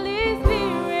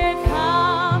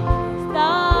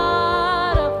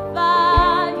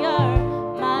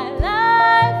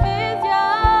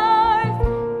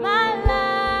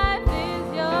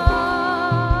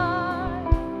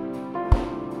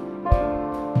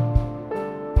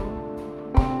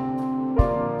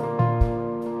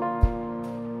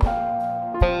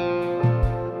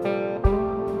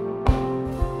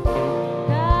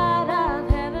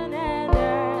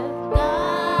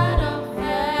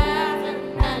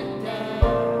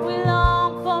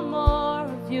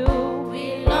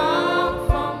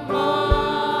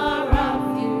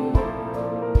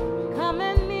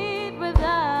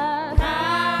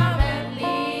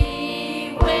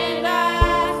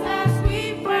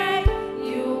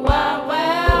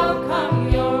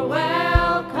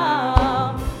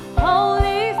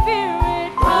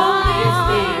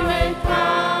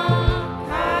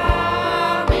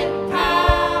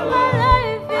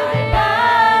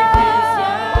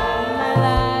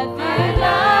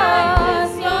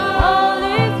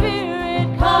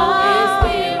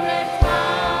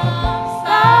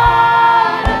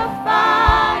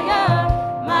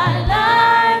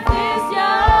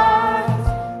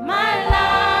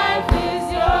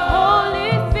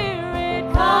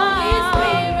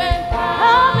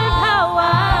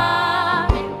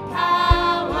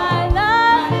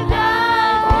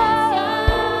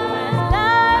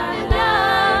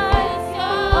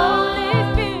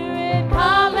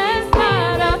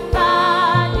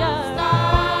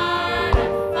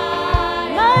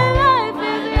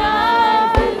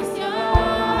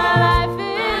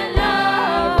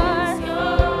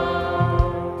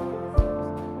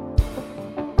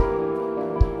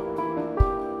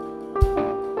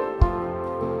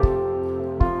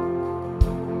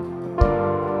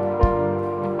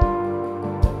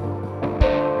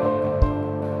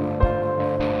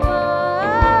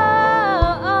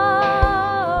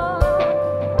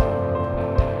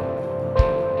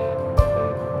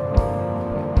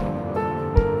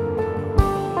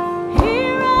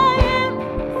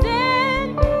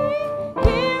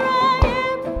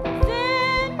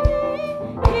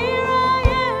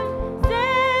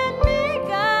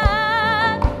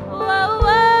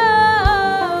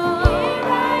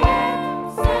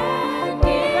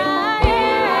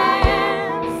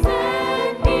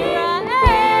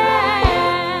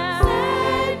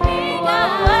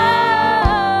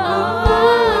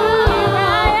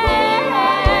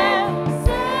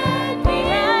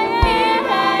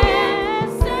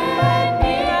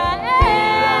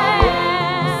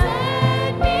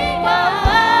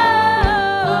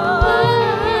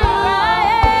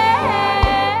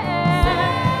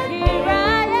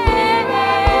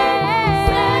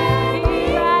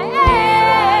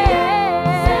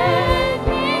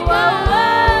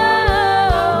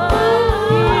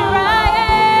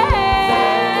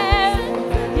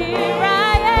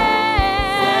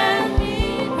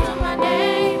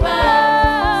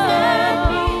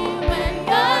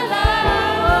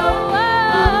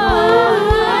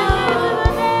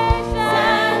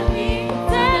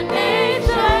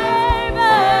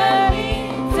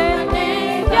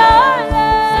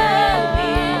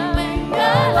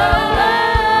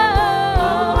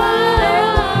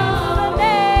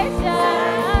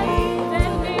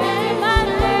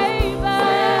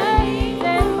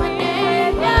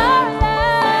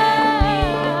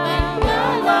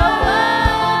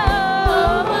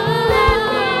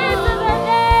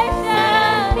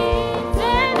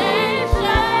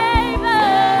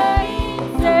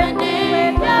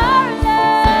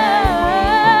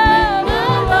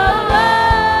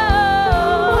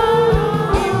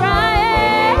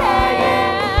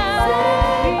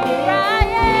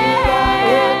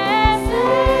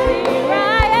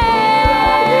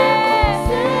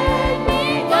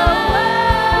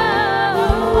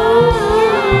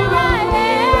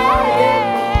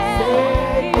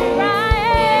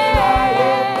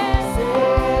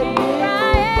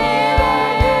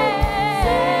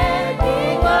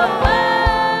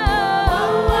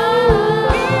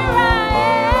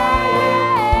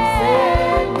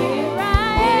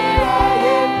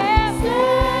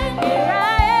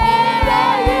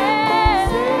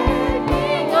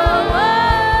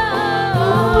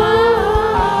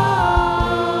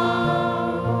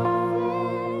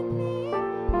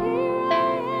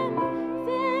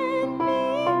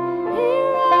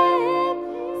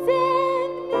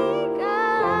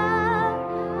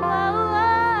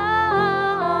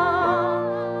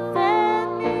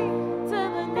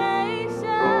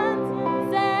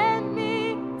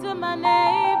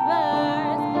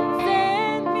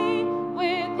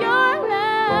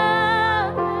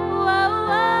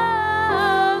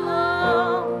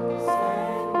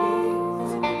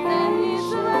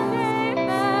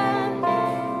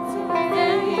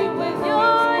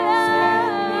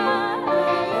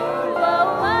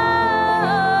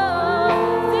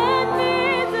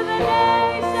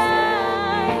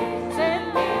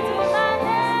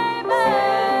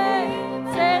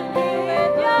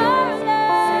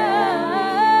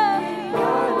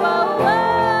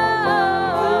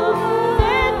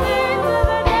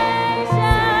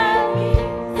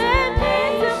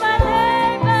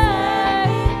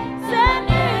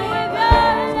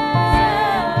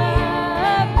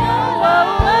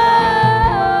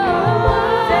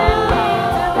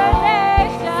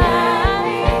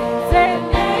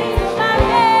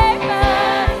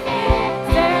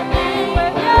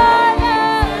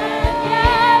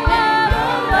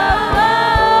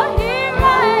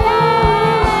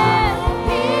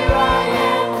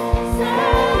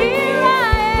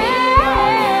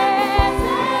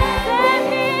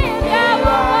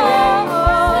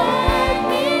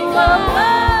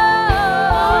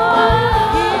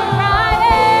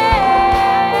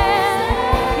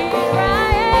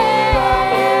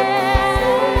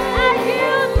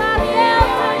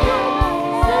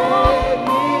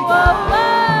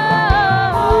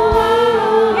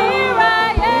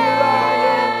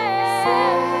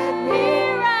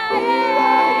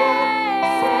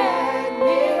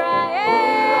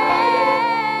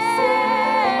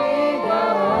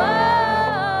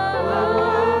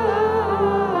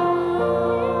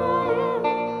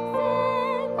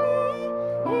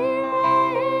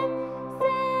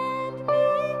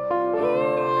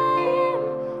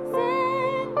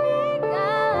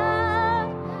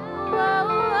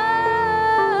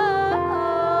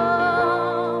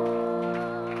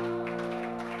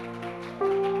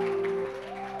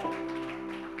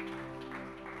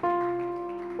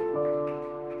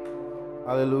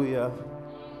 Hallelujah.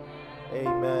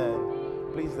 Amen.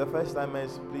 Please, the first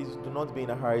timers, please do not be in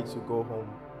a hurry to go home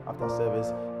after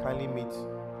service. Kindly meet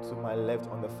to my left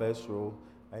on the first row,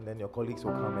 and then your colleagues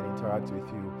will come and interact with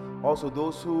you. Also,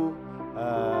 those who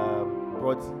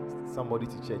brought somebody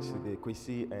to church today,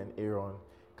 Kwesi and Aaron,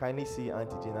 kindly see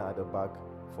Auntie Gina at the back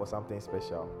for something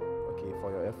special. Okay,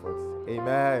 for your efforts.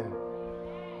 Amen.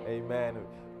 Amen.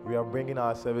 We are bringing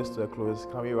our service to a close.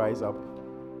 Can we rise up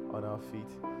on our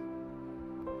feet?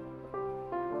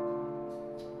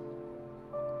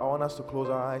 I want us to close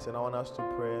our eyes and I want us to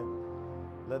pray.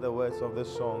 Let the words of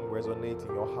this song resonate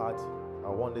in your heart. I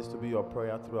want this to be your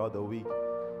prayer throughout the week.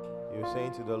 You're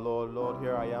saying to the Lord, Lord,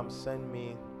 here I am, send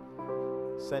me.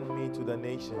 Send me to the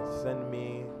nations. Send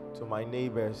me to my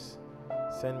neighbors.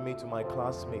 Send me to my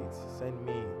classmates. Send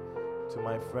me to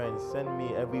my friends. Send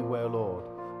me everywhere, Lord.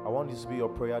 I want this to be your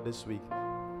prayer this week.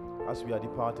 As we are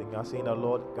departing, you are saying that,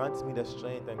 Lord, grant me the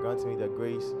strength and grant me the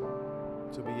grace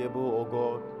to be able, oh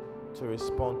God, to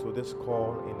respond to this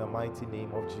call in the mighty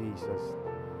name of Jesus.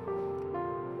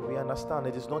 We understand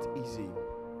it is not easy,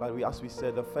 but as we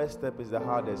said, the first step is the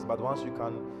hardest. But once you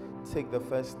can take the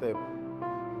first step,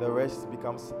 the rest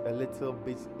becomes a little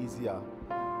bit easier.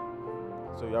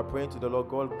 So you are praying to the Lord,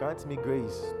 God, grant me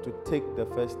grace to take the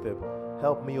first step.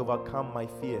 Help me overcome my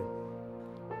fear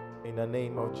in the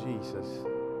name of Jesus.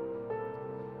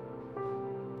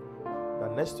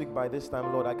 That next week by this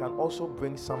time, Lord, I can also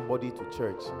bring somebody to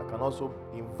church. I can also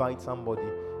invite somebody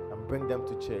and bring them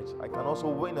to church. I can also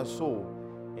win a soul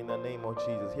in the name of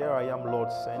Jesus. Here I am, Lord,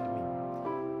 send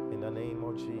me in the name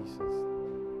of Jesus.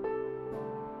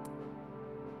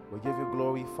 We give you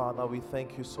glory, Father. We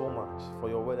thank you so much for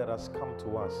your word that has come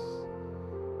to us.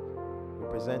 We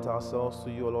present ourselves to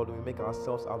you, Lord. We make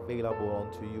ourselves available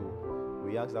unto you.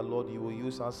 We ask that, Lord, you will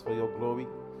use us for your glory.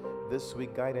 This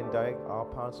week, guide and direct our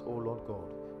paths, O Lord God.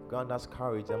 Grant us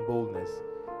courage and boldness.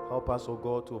 Help us, O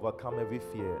God, to overcome every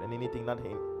fear and anything that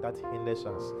hinders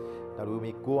us, that we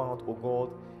may go out, O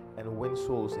God, and win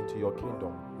souls into your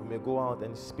kingdom. We may go out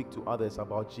and speak to others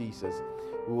about Jesus.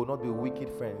 We will not be wicked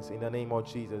friends in the name of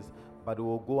Jesus, but we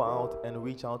will go out and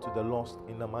reach out to the lost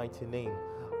in the mighty name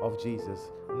of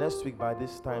Jesus. Next week by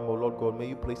this time, O Lord God, may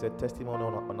you place a testimony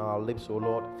on our lips, O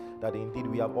Lord, that indeed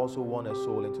we have also won a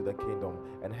soul into the kingdom,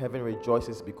 and heaven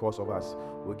rejoices because of us.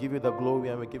 We give you the glory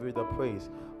and we give you the praise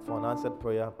for an answered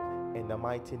prayer. In the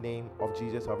mighty name of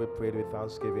Jesus have we prayed with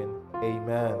thanksgiving.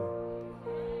 Amen.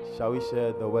 Shall we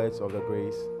share the words of the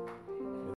grace?